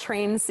then that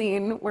train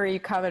scene where you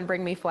come and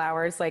bring me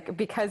flowers, like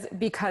because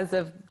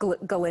of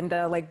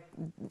Galinda, like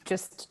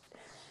just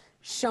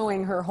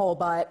showing her whole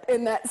butt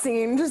in that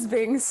scene, just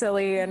being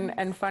silly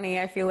and funny.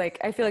 I feel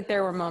like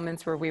there were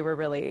moments where we were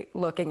really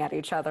looking at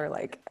each other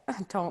like,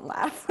 don't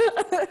laugh.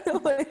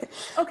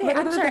 Okay,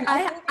 I'm sorry.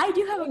 I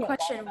do have a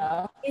question.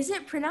 Is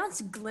it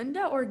pronounced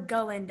Glinda or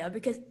Galinda?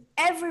 Because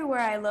everywhere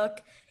I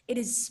look, it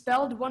is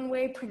spelled one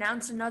way,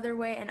 pronounced another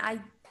way, and I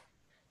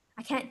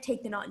can't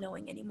take the not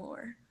knowing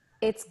anymore.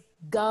 It's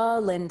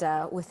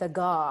Galinda with a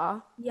ga.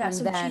 Yeah, and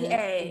so then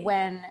G-A.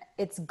 when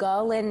it's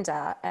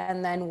Galinda,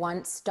 and then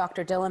once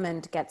Dr.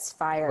 Dillamond gets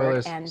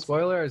fired Spoilers. taken So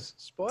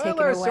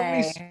many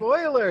away.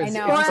 spoilers. I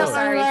know, I'm so Spoiler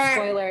sorry, alert.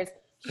 spoilers.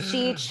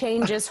 She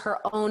changes her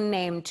own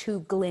name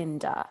to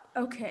Glinda.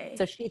 Okay.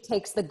 So she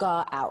takes the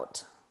ga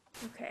out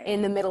Okay.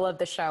 in the middle of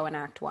the show in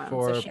Act 1.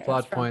 For So she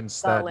plot goes from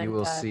points that you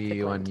will Galinda to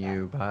see when Glinda.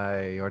 you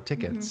buy your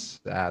tickets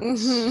at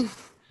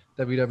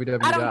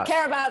www. I don't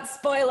care about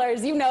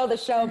spoilers. You know the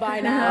show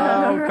by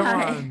now. Oh, come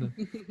Right. on.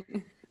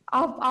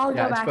 I'll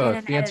Yeah, go it's back both. in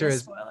and The edit answer a is-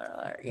 spoiler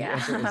alert. The Yeah.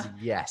 answer is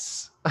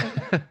yes.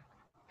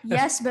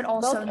 Yes, but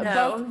also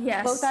no.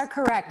 Yes. Both are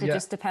correct. It Yeah.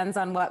 just depends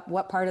on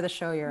what part of the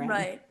show you're in.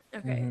 Right.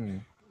 Okay.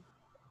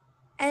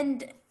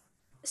 And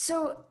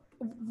so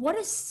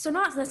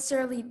not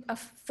necessarily a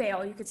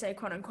fail, you could say,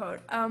 quote unquote,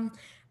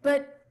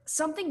 but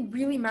something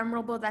really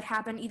memorable that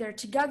happened either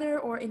together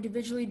or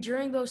individually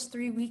during those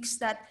 3 weeks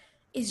that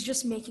is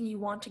just making you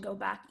want to go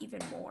back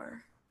even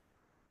more.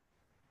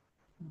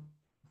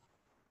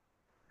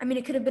 I mean,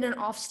 it could have been an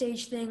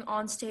off-stage thing,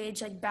 on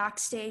stage, like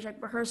backstage,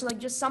 like rehearsal, like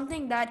just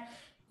something that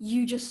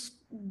you just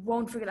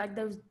won't forget. Like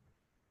those,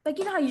 like,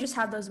 you know how you just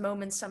have those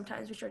moments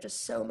sometimes which are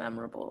just so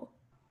memorable.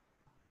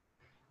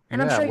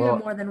 And I'm Yeah, sure you well,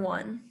 have more than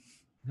one.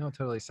 No,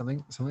 totally.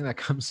 Something that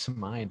comes to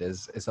mind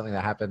is something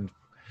that happened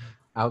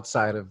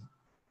outside of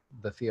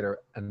the theater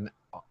and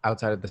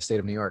outside of the state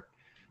of New York,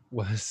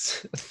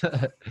 was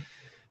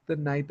the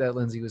night that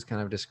Lindsay was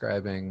kind of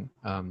describing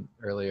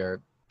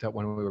earlier, that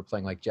when we were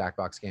playing like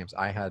Jackbox games.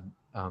 I had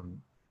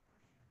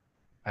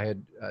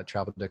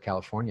traveled to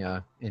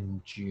California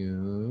in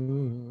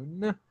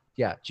June.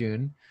 Yeah,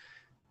 June.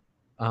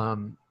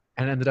 And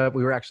ended up,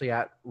 we were actually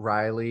at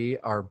Riley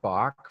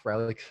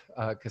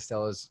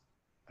Costello's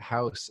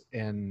house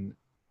in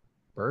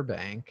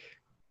Burbank,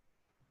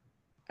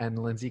 and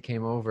Lindsay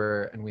came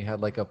over and we had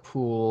like a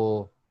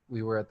pool.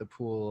 We were at the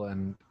pool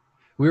and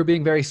we were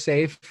being very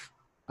safe.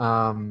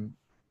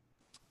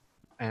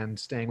 and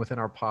staying within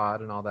our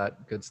pod and all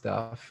that good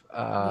stuff.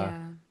 Yeah.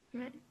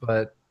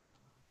 But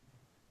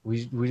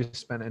we just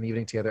spent an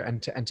evening together,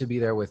 and to be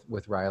there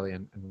with Riley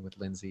and with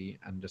Lindsay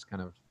and just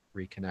kind of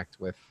reconnect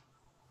with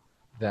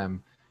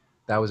them.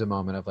 That was a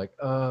moment of like,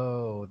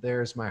 oh,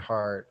 there's my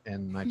heart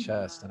and my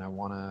chest, and I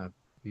want to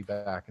be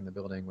back in the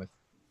building with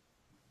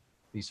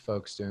these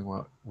folks doing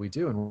what we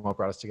do and what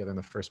brought us together in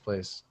the first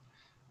place.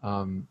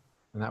 And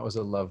that was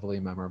a lovely,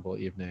 memorable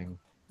evening.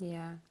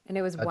 Yeah. And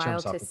it was That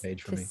wild jumps off the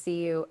page for to me.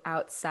 see you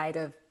outside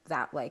of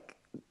that. Like,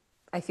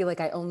 I feel like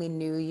I only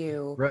knew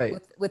you Right.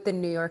 with the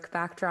New York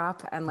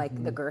backdrop and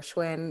like the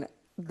Gershwin,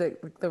 the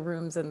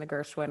rooms in the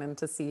Gershwin, and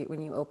to see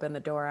when you open the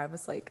door, I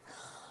was like,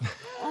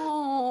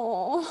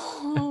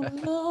 oh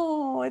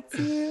no, it's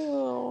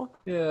you.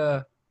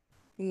 Yeah.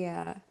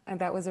 Yeah, and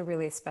that was a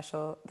really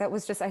special, that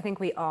was just, I think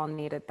we all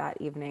needed that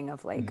evening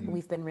of like,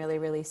 we've been really,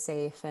 really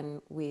safe,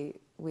 and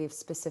we've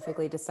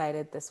specifically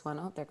decided this one,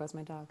 oh, there goes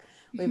my dog.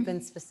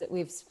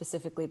 We've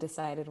specifically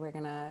decided we're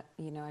gonna,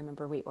 you know, I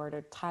remember we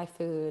ordered Thai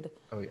food.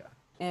 Oh yeah.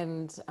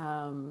 And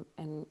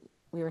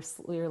we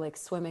were like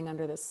swimming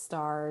under the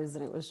stars,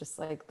 and it was just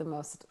like the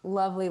most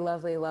lovely,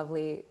 lovely,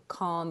 lovely,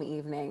 calm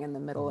evening in the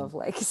middle of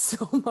like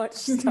so much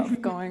stuff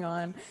going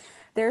on.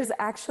 There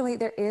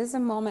is a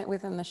moment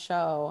within the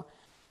show,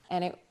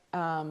 and it,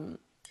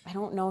 I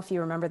don't know if you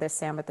remember this,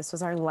 Sam, but this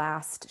was our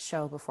last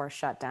show before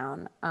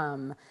shutdown.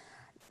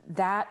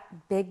 That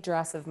big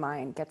dress of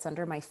mine gets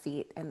under my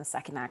feet in the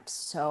second act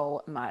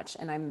so much,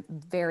 and I'm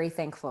very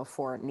thankful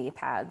for knee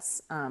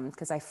pads,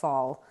 because I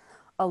fall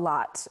a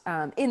lot.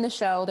 In the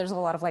show, there's a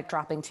lot of like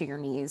dropping to your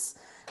knees.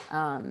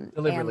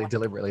 Deliberately.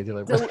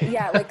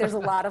 Yeah, like there's a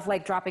lot of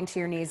like dropping to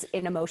your knees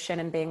in emotion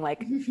and being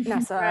like,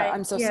 Nessa,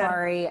 I'm so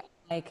sorry.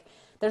 Like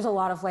there's a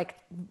lot of like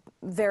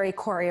very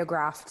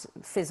choreographed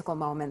physical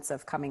moments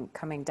of coming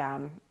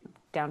down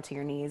to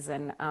your knees.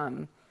 And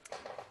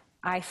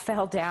I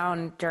fell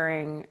down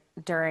during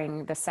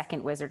the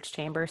second Wizard's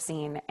Chamber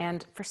scene,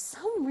 and for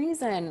some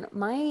reason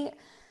my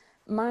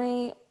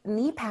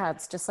knee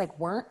pads just like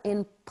weren't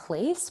in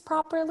place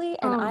properly,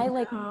 and I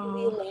like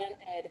really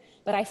landed,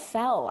 but I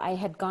fell.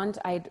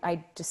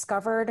 I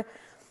discovered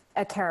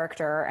a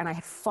character, and I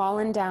had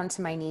fallen down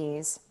to my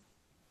knees,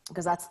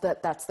 because that's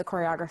the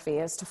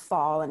choreography, is to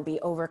fall and be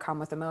overcome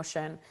with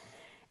emotion.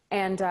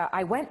 And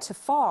I went to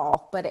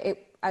fall, but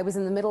I was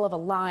in the middle of a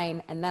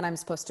line, and then I'm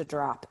supposed to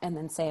drop and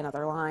then say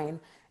another line.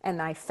 And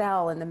I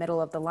fell in the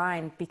middle of the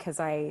line because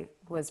I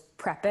was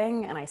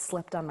prepping, and I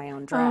slipped on my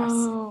own dress.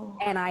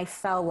 And I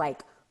fell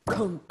like,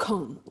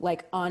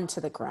 like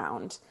onto the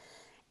ground.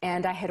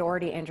 And I had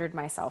already injured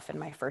myself in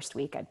my first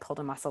week. I'd pulled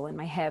a muscle in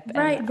my hip.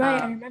 Right,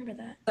 I remember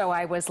that. So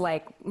I was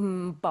like,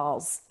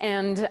 balls.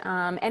 And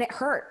it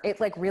hurt.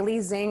 It like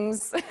really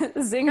zings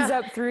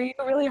up through you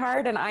really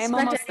hard. And I am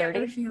almost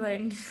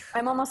 30.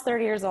 I'm almost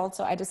 30 years old.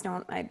 So I just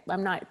I'm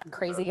not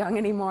crazy young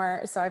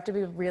anymore. So I have to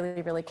be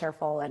really, really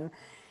careful. And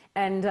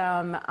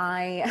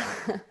I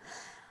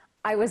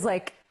was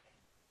like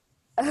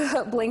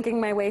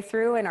blinking my way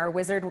through, and our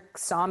wizard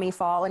saw me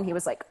fall, and he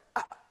was like,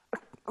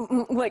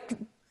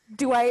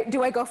 do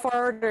I go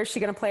forward, or is she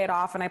going to play it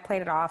off? And I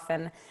played it off.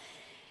 And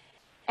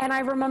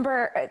I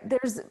remember I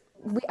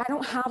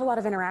don't have a lot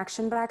of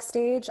interaction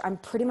backstage. I'm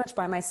pretty much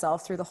by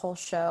myself through the whole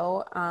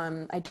show.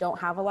 I don't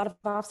have a lot of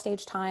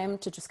offstage time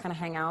to just kind of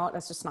hang out.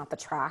 That's just not the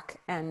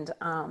track. And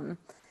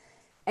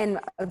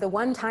the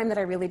one time that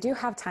I really do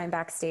have time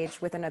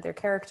backstage with another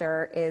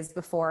character is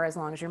before As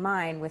Long As You're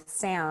Mine with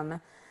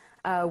Sam.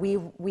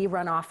 We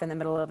run off in the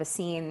middle of a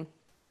scene,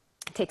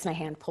 takes my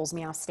hand, pulls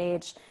me off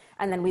stage,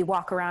 and then we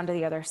walk around to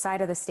the other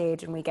side of the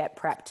stage, and we get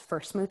prepped for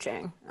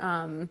smooching.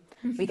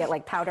 We get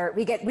like powder.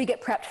 We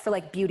get prepped for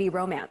like beauty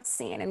romance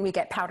scene, and we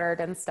get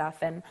powdered and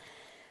stuff. And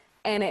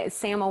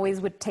Sam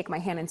always would take my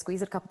hand and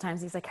squeeze it a couple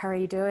times. He's like, "How are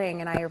you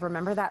doing?" And I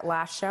remember that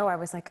last show, I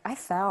was like, I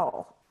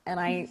fell. And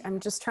I'm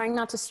just trying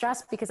not to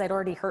stress, because I'd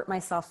already hurt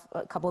myself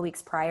a couple of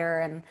weeks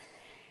prior.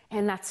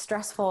 And that's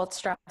stressful. It's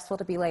stressful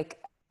to be like,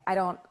 I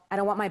don't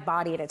want my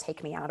body to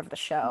take me out of the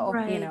show,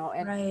 you know?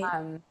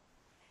 And,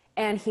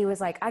 and he was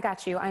like, I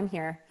got you. I'm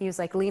here. He was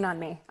like, lean on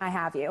me. I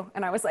have you.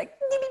 And I was like,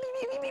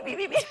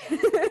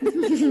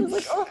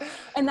 like, oh.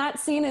 And that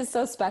scene is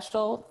so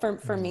special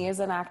for me as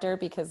an actor,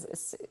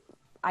 because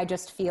I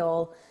just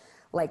feel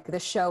like the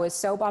show is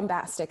so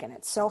bombastic, and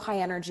it's so high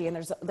energy, and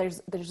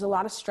there's a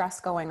lot of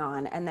stress going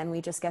on. And then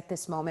we just get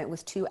this moment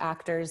with two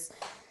actors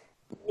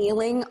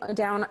kneeling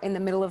down in the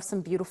middle of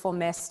some beautiful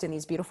mist in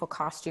these beautiful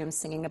costumes,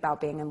 singing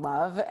about being in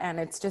love. And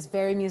it's just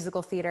very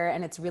musical theater.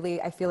 And it's really,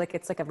 I feel like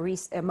it's like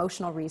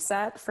emotional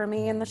reset for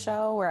me in the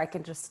show, where I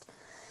can just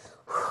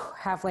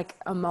have like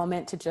a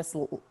moment to just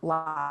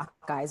lock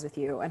eyes with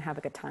you and have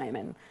a good time.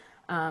 And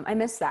I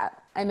miss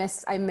that. I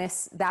miss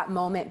that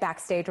moment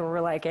backstage where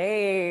we're like,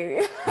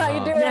 hey, how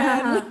you doing?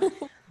 Yeah.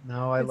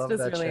 No, I love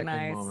that really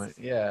check-in moment.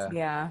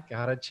 Yeah.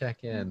 Gotta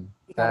check in.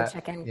 You gotta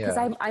check in, because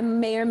I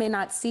may or may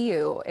not see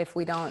you if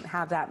we don't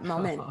have that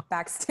moment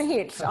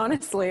backstage.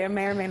 Honestly, I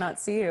may or may not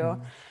see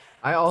you.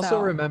 I also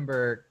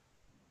remember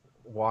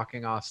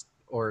walking off,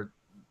 or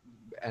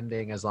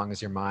ending As Long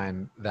As You're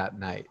Mine that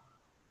night,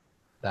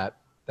 that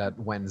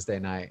Wednesday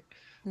night,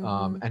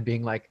 and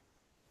being like,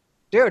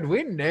 dude,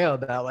 we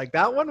nailed that. Like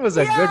that one was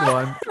a good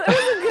one. That was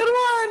a good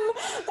one.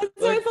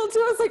 That's how I felt too.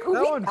 I was like, oh,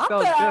 that one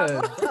felt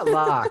good. That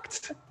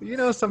locked. You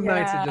know, some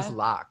nights it just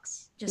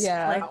locks. Just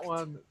that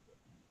one.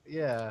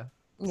 Yeah.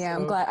 Yeah,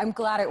 So, I'm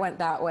glad it went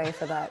that way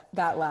for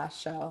that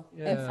last show.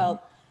 Yeah. It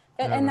felt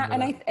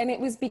and it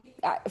was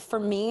for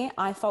me,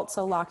 I felt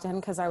so locked in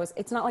because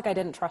it's not like I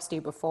didn't trust you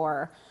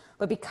before,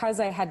 but because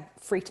I had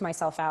freaked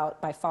myself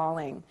out by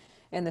falling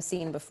in the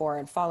scene before,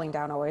 and falling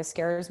down always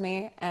scares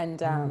me,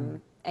 and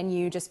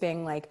you just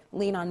being like,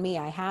 lean on me,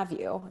 I have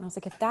you. And I was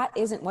like, if that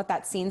isn't what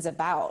that scene's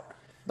about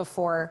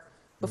before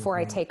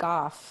I take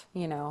off,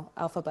 you know,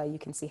 Alphaba, you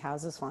can see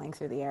houses flying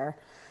through the air,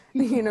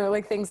 you know,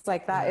 like things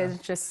like that is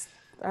just,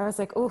 I was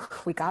like, oh,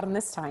 we got him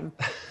this time.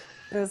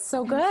 It was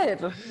so good.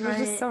 It was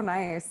just so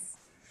nice.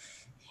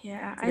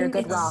 Yeah. You're a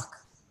good rock.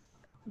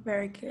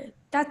 Very good.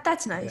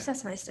 That's nice. Yeah.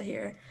 That's nice to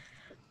hear.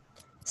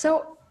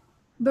 So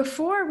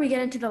before we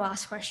get into the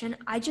last question,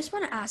 I just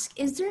want to ask,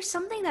 is there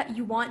something that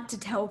you want to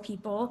tell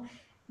people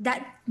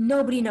that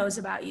nobody knows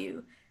about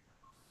you?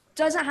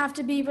 Doesn't have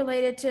to be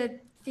related to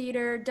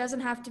theater,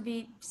 doesn't have to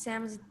be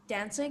Sam's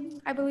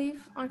dancing, I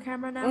believe, on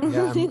camera now.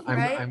 Yeah,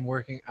 right?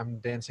 I'm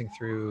dancing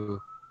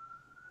through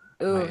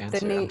Ooh, my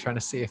answer. I'm trying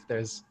to see if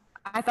there's...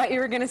 I thought you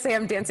were going to say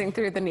I'm dancing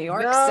through the New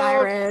York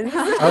sirens.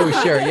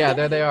 Oh, sure. Yeah,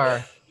 there they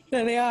are.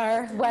 There they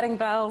are. Wedding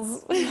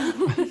bells.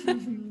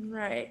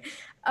 Right.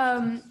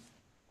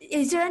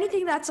 Is there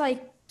anything that's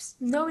like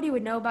nobody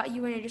would know about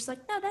you and you're just like,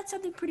 no, that's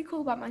something pretty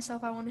cool about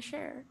myself I want to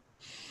share?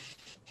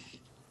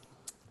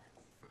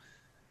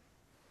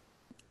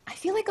 I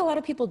feel like a lot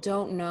of people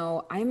don't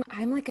know.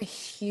 I'm like a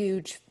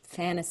huge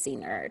fantasy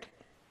nerd.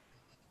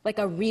 Like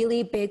a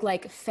really big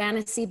like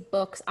fantasy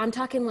books. I'm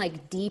talking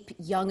like deep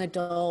young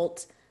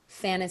adult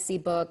fantasy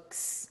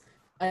books,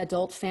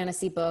 adult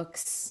fantasy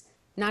books,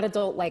 not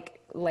adult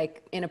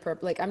like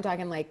inappropriate. Like I'm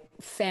talking like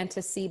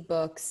fantasy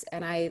books,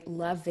 and I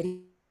love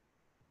video.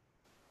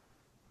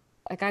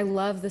 Like I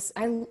love this.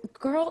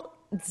 Girl,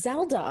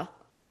 Zelda,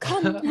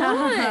 come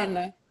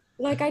on.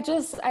 Like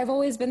I've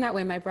always been that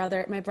way. My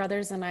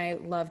brothers and I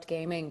loved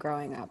gaming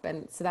growing up,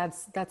 and so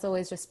that's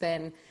always just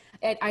been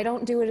it. I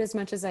don't do it as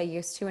much as I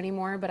used to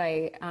anymore, but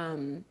I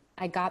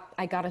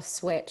got a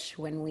Switch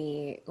when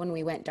we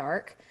went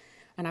dark,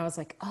 and I was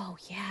like, oh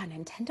yeah,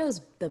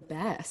 Nintendo's the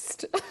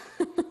best.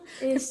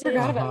 It's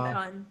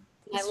fun.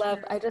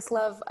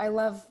 I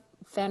love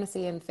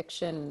fantasy and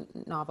fiction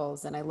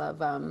novels, and I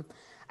love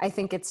I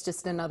think it's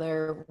just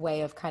another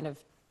way of kind of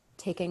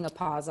taking a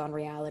pause on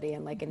reality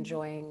and like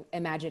enjoying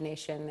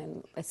imagination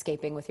and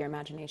escaping with your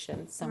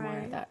imagination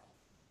somewhere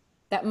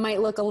that might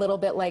look a little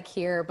bit like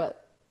here,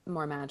 but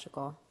more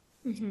magical.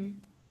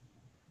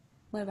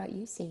 What about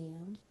you,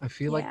 Sam? I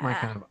feel like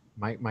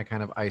my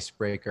kind of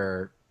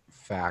icebreaker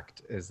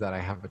fact is that I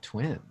have a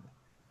twin,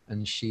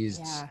 and she's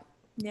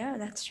yeah,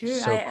 that's true.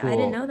 So I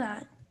didn't know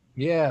that.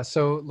 Yeah,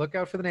 so look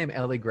out for the name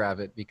Ellie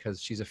Gravitt,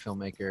 because she's a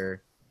filmmaker.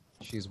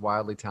 She's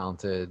wildly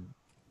talented.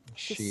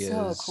 She's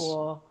so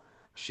cool.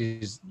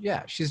 She's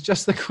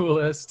just the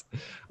coolest.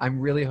 I'm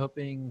really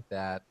hoping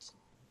that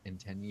in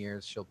 10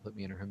 years she'll put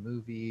me in her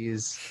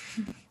movies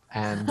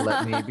and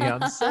let me be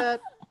on set.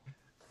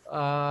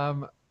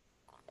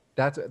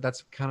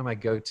 That's kind of my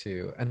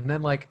go-to. And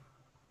then like,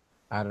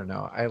 I don't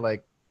know, I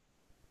like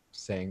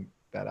saying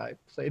that I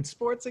played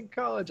sports in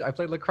college. I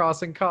played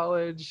lacrosse in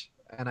college,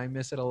 and I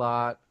miss it a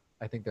lot.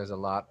 I think there's a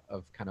lot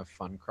of kind of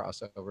fun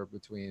crossover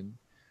between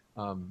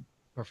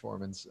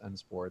performance and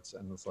sports,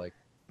 and it's like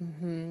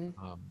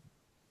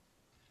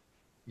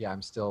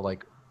I'm still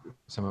like,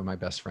 some of my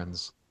best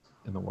friends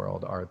in the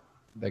world are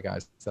the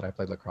guys that I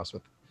played lacrosse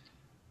with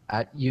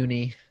at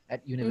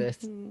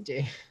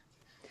university.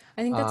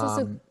 I think that's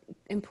also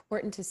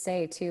important to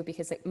say too,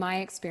 because like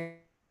my experience,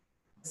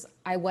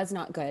 I was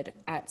not good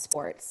at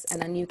sports,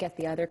 and then you get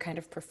the other kind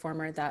of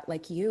performer that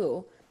like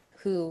you,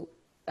 who,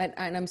 and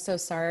I'm so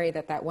sorry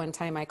that one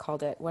time I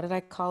called it, what did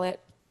I call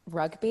it?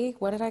 Rugby?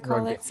 What did I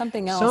call it?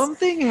 Something else.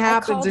 Something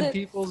happens in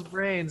people's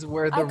brains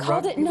where the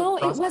rugby. No,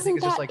 it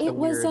wasn't that. Like it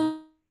was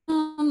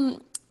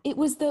it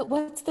was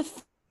what's the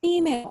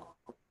female?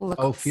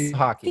 Field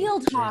hockey.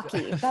 Field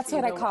hockey. That's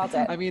what I called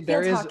it. I mean,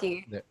 there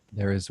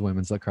is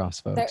women's lacrosse,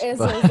 folks. There is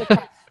women's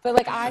lacrosse, but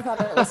like I thought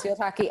it was field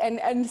hockey,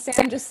 and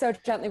Sam just so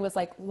gently was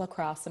like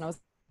lacrosse, and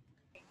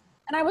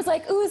I was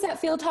like, ooh, is that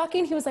field hockey?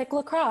 And he was like,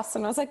 lacrosse.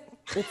 And I was like,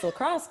 it's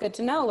lacrosse. Good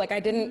to know. Like I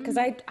didn't, because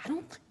I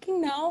don't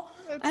fucking know.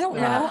 I don't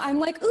know. I'm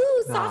like,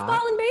 ooh,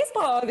 softball and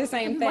baseball are the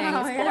same thing.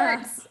 Wow,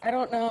 sports. I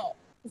don't know.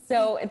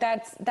 So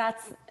that's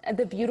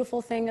the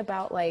beautiful thing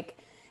about like,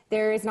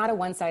 there is not a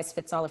one size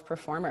fits all of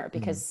performer,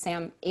 because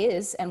Sam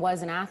is and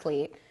was an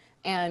athlete,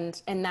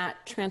 and that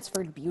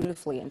transferred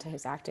beautifully into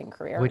his acting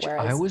career. Which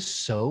I was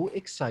so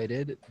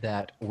excited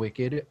that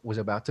Wicked was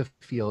about to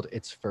field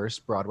its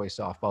first Broadway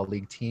softball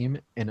league team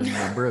in a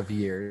number of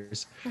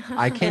years.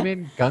 I came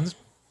in guns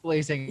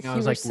blazing. I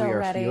was like, we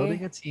are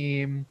fielding a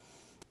team.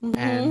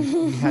 And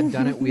we had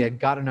done it. We had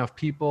got enough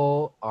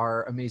people.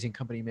 Our amazing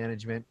company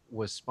management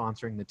was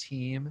sponsoring the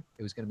team.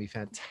 It was going to be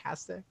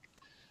fantastic.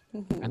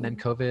 And then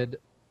COVID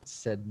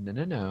said,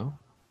 no.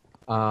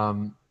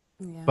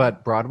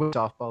 But Broadway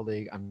Softball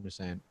League, I'm just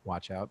saying,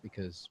 watch out,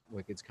 because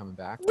Wicked's coming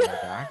back. We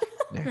are back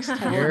next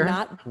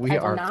year. We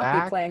are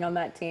back. Be playing on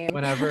that team.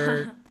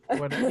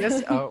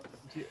 Yes. Oh,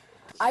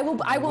 I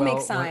will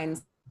make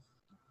signs.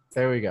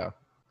 There we go.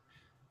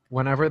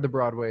 Whenever the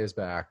Broadway is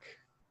back,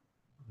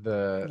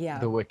 the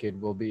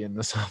Wicked will be in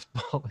the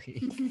softball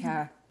league.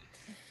 Yeah.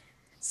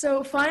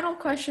 So, final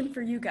question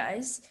for you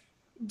guys.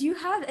 Do you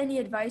have any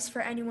advice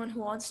for anyone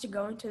who wants to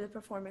go into the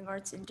performing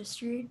arts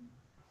industry?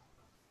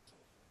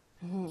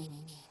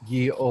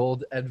 Ye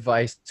old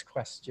advice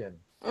question.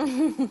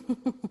 You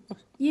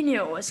knew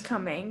it was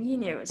coming.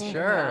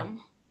 Sure.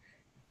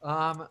 You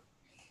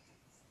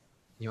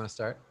want to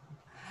start?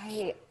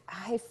 I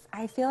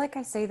feel like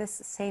I say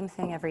this same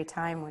thing every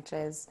time, which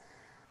is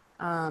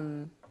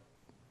hold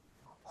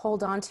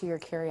on to your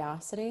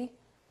curiosity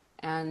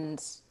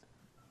and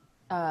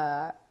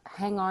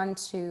hang on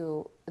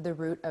to the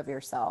root of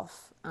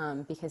yourself,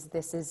 because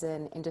this is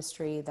an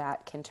industry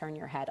that can turn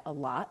your head a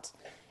lot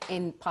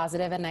in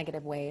positive and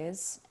negative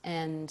ways.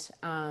 And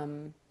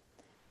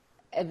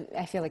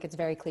I feel like it's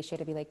very cliche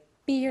to be like,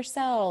 be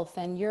yourself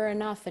and you're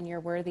enough and you're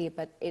worthy,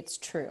 but it's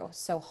true.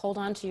 So hold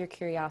on to your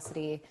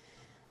curiosity.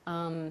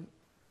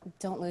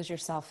 Don't lose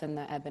yourself in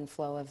the ebb and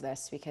flow of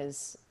this,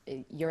 because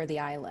you're the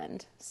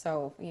island.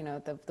 So,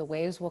 the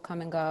waves will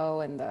come and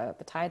go, and the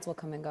tides will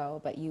come and go,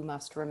 but you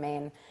must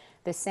remain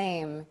the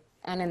same,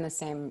 and in the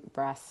same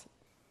breath,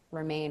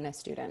 remain a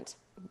student,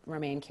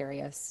 remain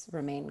curious,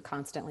 remain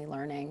constantly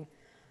learning,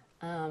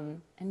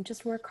 and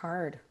just work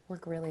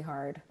really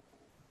hard.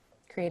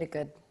 Create a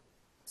good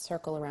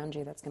circle around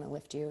you that's going to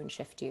lift you and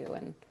shift you,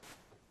 and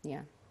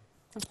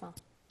that's all.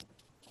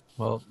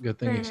 Well, good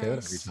thing you say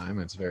that every time.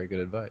 It's very good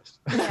advice.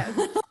 Yeah,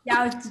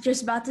 I was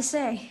just about to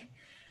say.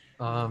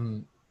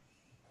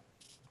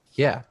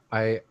 Yeah,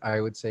 I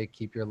would say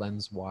keep your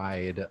lens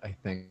wide. I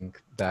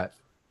think that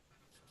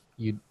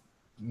you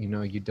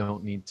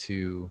don't need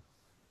to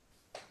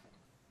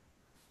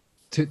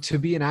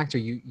be an actor.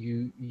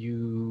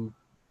 You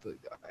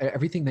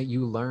everything that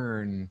you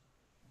learn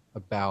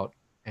about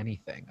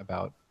anything,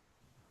 about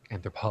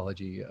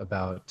anthropology,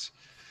 about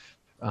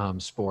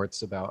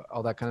sports, about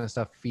all that kind of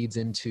stuff, feeds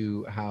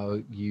into how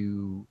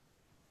you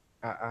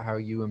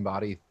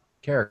embody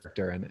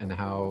character and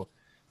how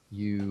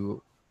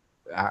you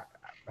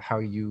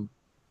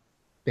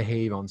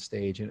behave on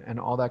stage, and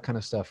all that kind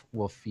of stuff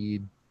will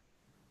feed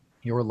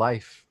your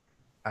life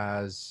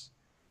as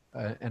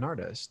an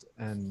artist.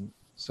 And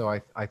so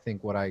I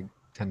think what I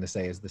tend to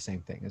say is the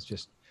same thing. Is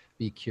just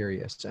be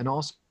curious, and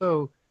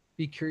also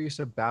be curious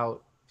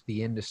about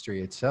the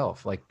industry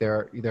itself. Like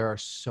there are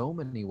so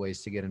many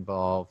ways to get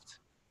involved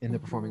in the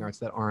performing arts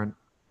that aren't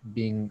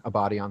being a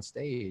body on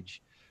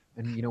stage.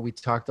 And we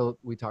talked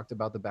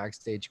about the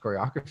backstage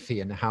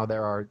choreography and how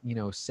there are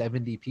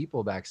 70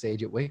 people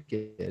backstage at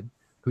Wicked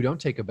who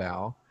don't take a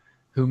bow,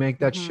 who make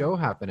that show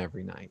happen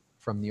every night,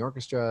 from the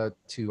orchestra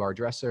to our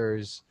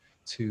dressers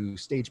to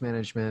stage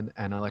management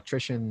and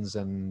electricians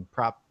and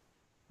prop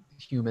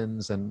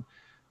humans and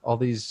all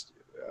these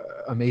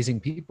amazing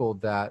people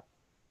that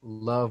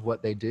love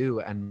what they do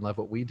and love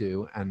what we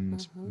do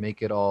and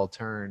make it all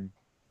turn,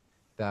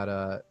 that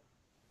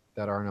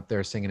aren't up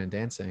there singing and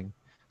dancing.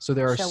 So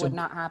there are show would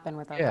not happen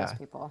without those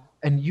people.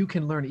 And you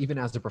can learn even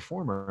as a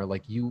performer.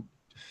 Like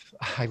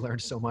I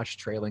learned so much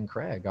trailing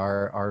Craig,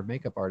 our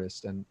makeup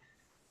artist, and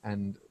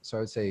so I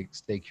would say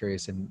stay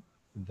curious in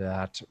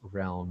that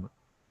realm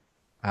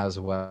as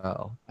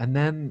well. And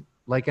then,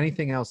 like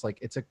anything else, like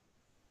it's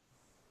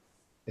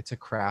a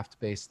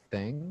craft-based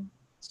thing.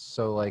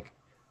 So like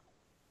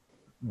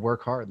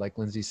work hard, like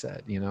Lindsay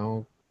said,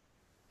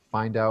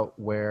 find out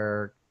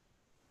where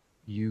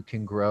you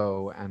can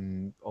grow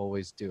and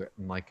always do it.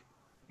 And like,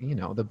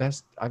 the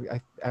best,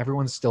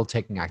 everyone's still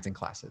taking acting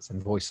classes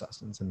and voice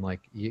lessons, and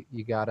like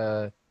you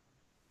gotta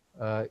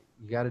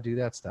do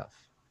that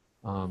stuff.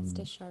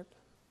 Stay sharp.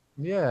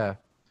 Yeah.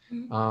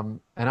 And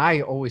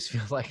I always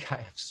feel like I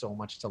have so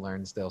much to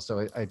learn still. So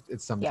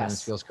it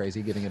sometimes feels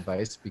crazy giving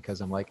advice,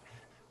 because I'm like,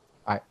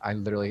 I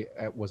literally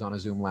was on a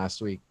Zoom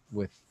last week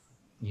with,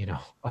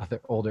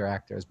 other older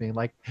actors being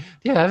like,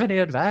 do you have any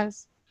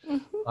advice?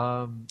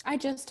 I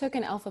just took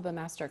an Alphaba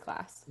master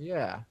class.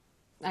 Yeah.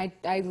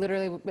 I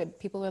literally,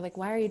 people were like,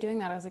 why are you doing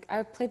that? I was like,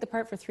 I played the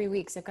part for 3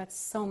 weeks. I've got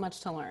so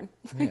much to learn.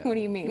 Yeah. What do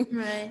you mean?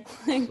 Right.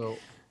 So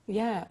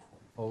yeah.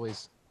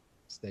 Always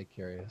stay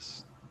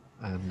curious.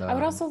 And I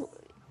would also,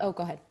 go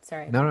ahead.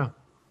 Sorry. No.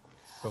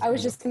 I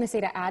was just going to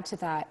say, to add to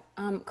that,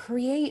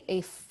 create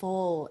a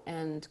full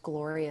and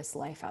glorious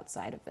life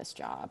outside of this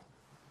job,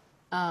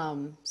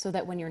 so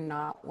that when you're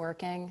not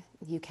working,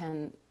 you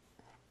can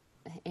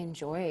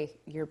enjoy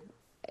your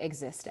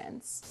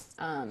existence.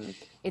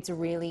 It's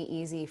really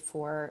easy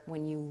for,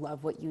 when you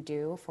love what you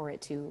do, for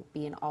it to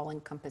be an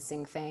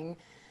all-encompassing thing.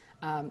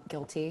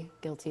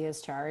 Guilty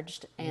as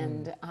charged.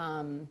 And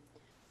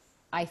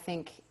I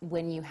think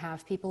when you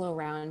have people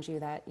around you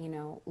that, you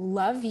know,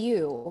 love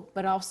you,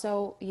 but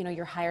also, you know,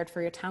 you're hired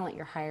for your talent,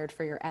 you're hired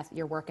for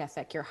your work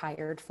ethic, you're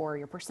hired for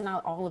your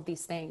personality, all of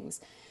these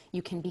things,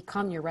 you can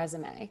become your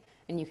resume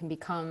and you can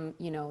become,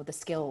 you know,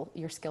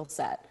 your skill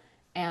set.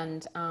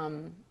 And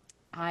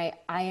I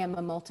am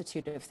a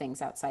multitude of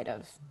things outside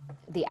of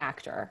the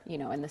actor, you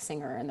know, and the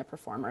singer and the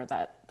performer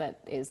that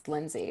is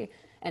Lindsay.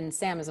 And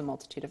Sam is a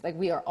multitude of, like,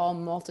 we are all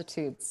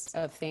multitudes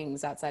of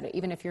things outside of,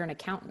 even if you're an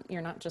accountant,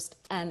 you're not just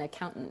an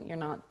accountant. You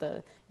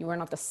are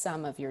not the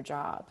sum of your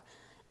job.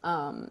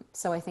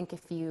 So I think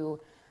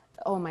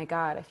oh my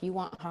God, if you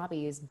want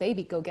hobbies,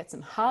 baby, go get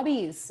some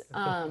hobbies.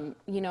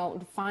 You know,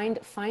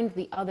 find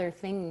the other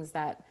things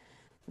that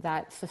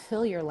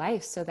fulfill your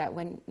life, so that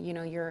when, you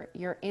know,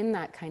 you're in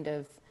that kind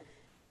of,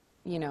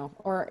 you know,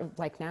 or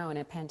like now in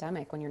a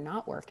pandemic, when you're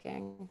not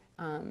working,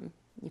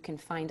 you can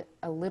find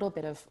a little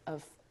bit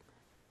of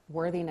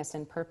worthiness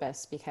and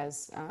purpose,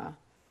 because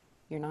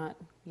you're not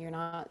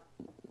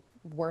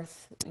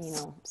worth, you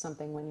know,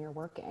 something when you're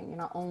working. You're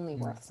not only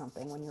worth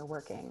something when you're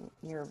working.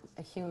 You're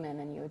a human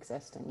and you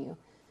exist and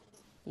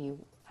you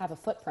have a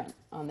footprint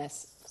on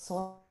this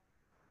soil,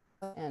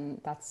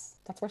 and that's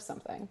worth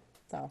something.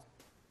 So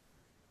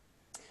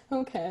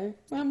okay,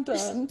 I'm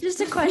done.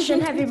 Just a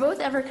question: have you both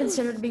ever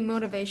considered being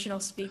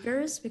motivational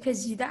speakers?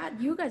 Because you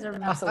guys are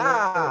Absolutely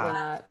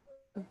not.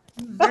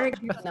 very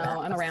good. No,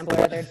 I'm a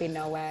rambler. There'd be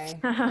no way.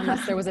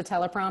 Unless there was a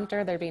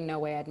teleprompter, there'd be no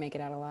way I'd make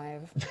it out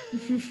alive.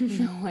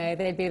 No way.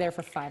 They'd be there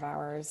for 5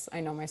 hours.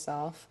 I know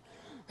myself.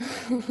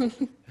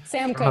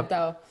 Sam could,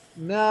 though.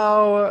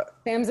 No.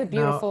 Sam's a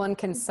beautiful and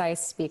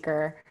concise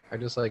speaker. I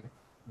just like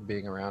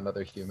being around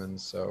other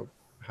humans, so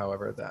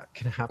however that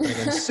can happen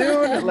again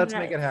soon, let's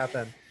make it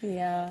happen.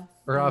 Yeah.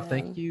 Rob,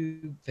 thank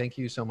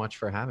you so much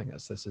for having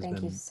us. This has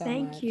been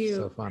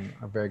so fun.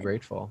 I'm very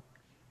grateful.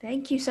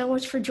 Thank you so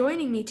much for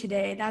joining me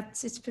today.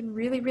 It's been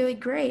really, really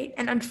great.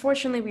 And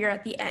unfortunately, we are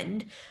at the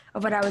end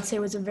of what I would say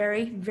was a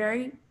very,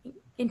 very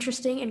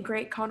interesting and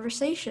great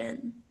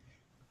conversation.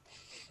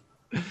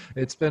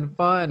 It's been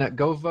fun.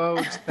 Go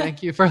vote.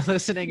 Thank you for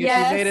listening.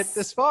 Yes. If you made it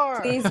this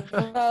far. Please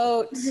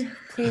vote.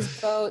 Please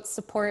vote.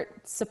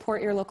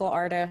 Support your local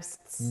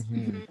artists.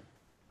 Mm-hmm.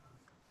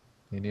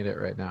 You need it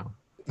right now.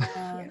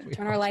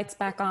 Turn our lights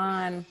back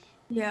on.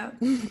 Yeah.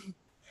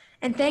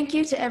 And thank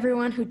you to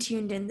everyone who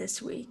tuned in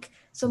this week.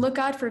 So look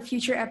out for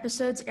future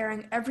episodes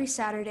airing every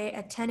Saturday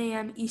at 10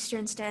 a.m.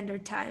 Eastern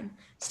Standard Time.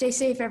 Stay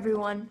safe,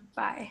 everyone.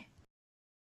 Bye.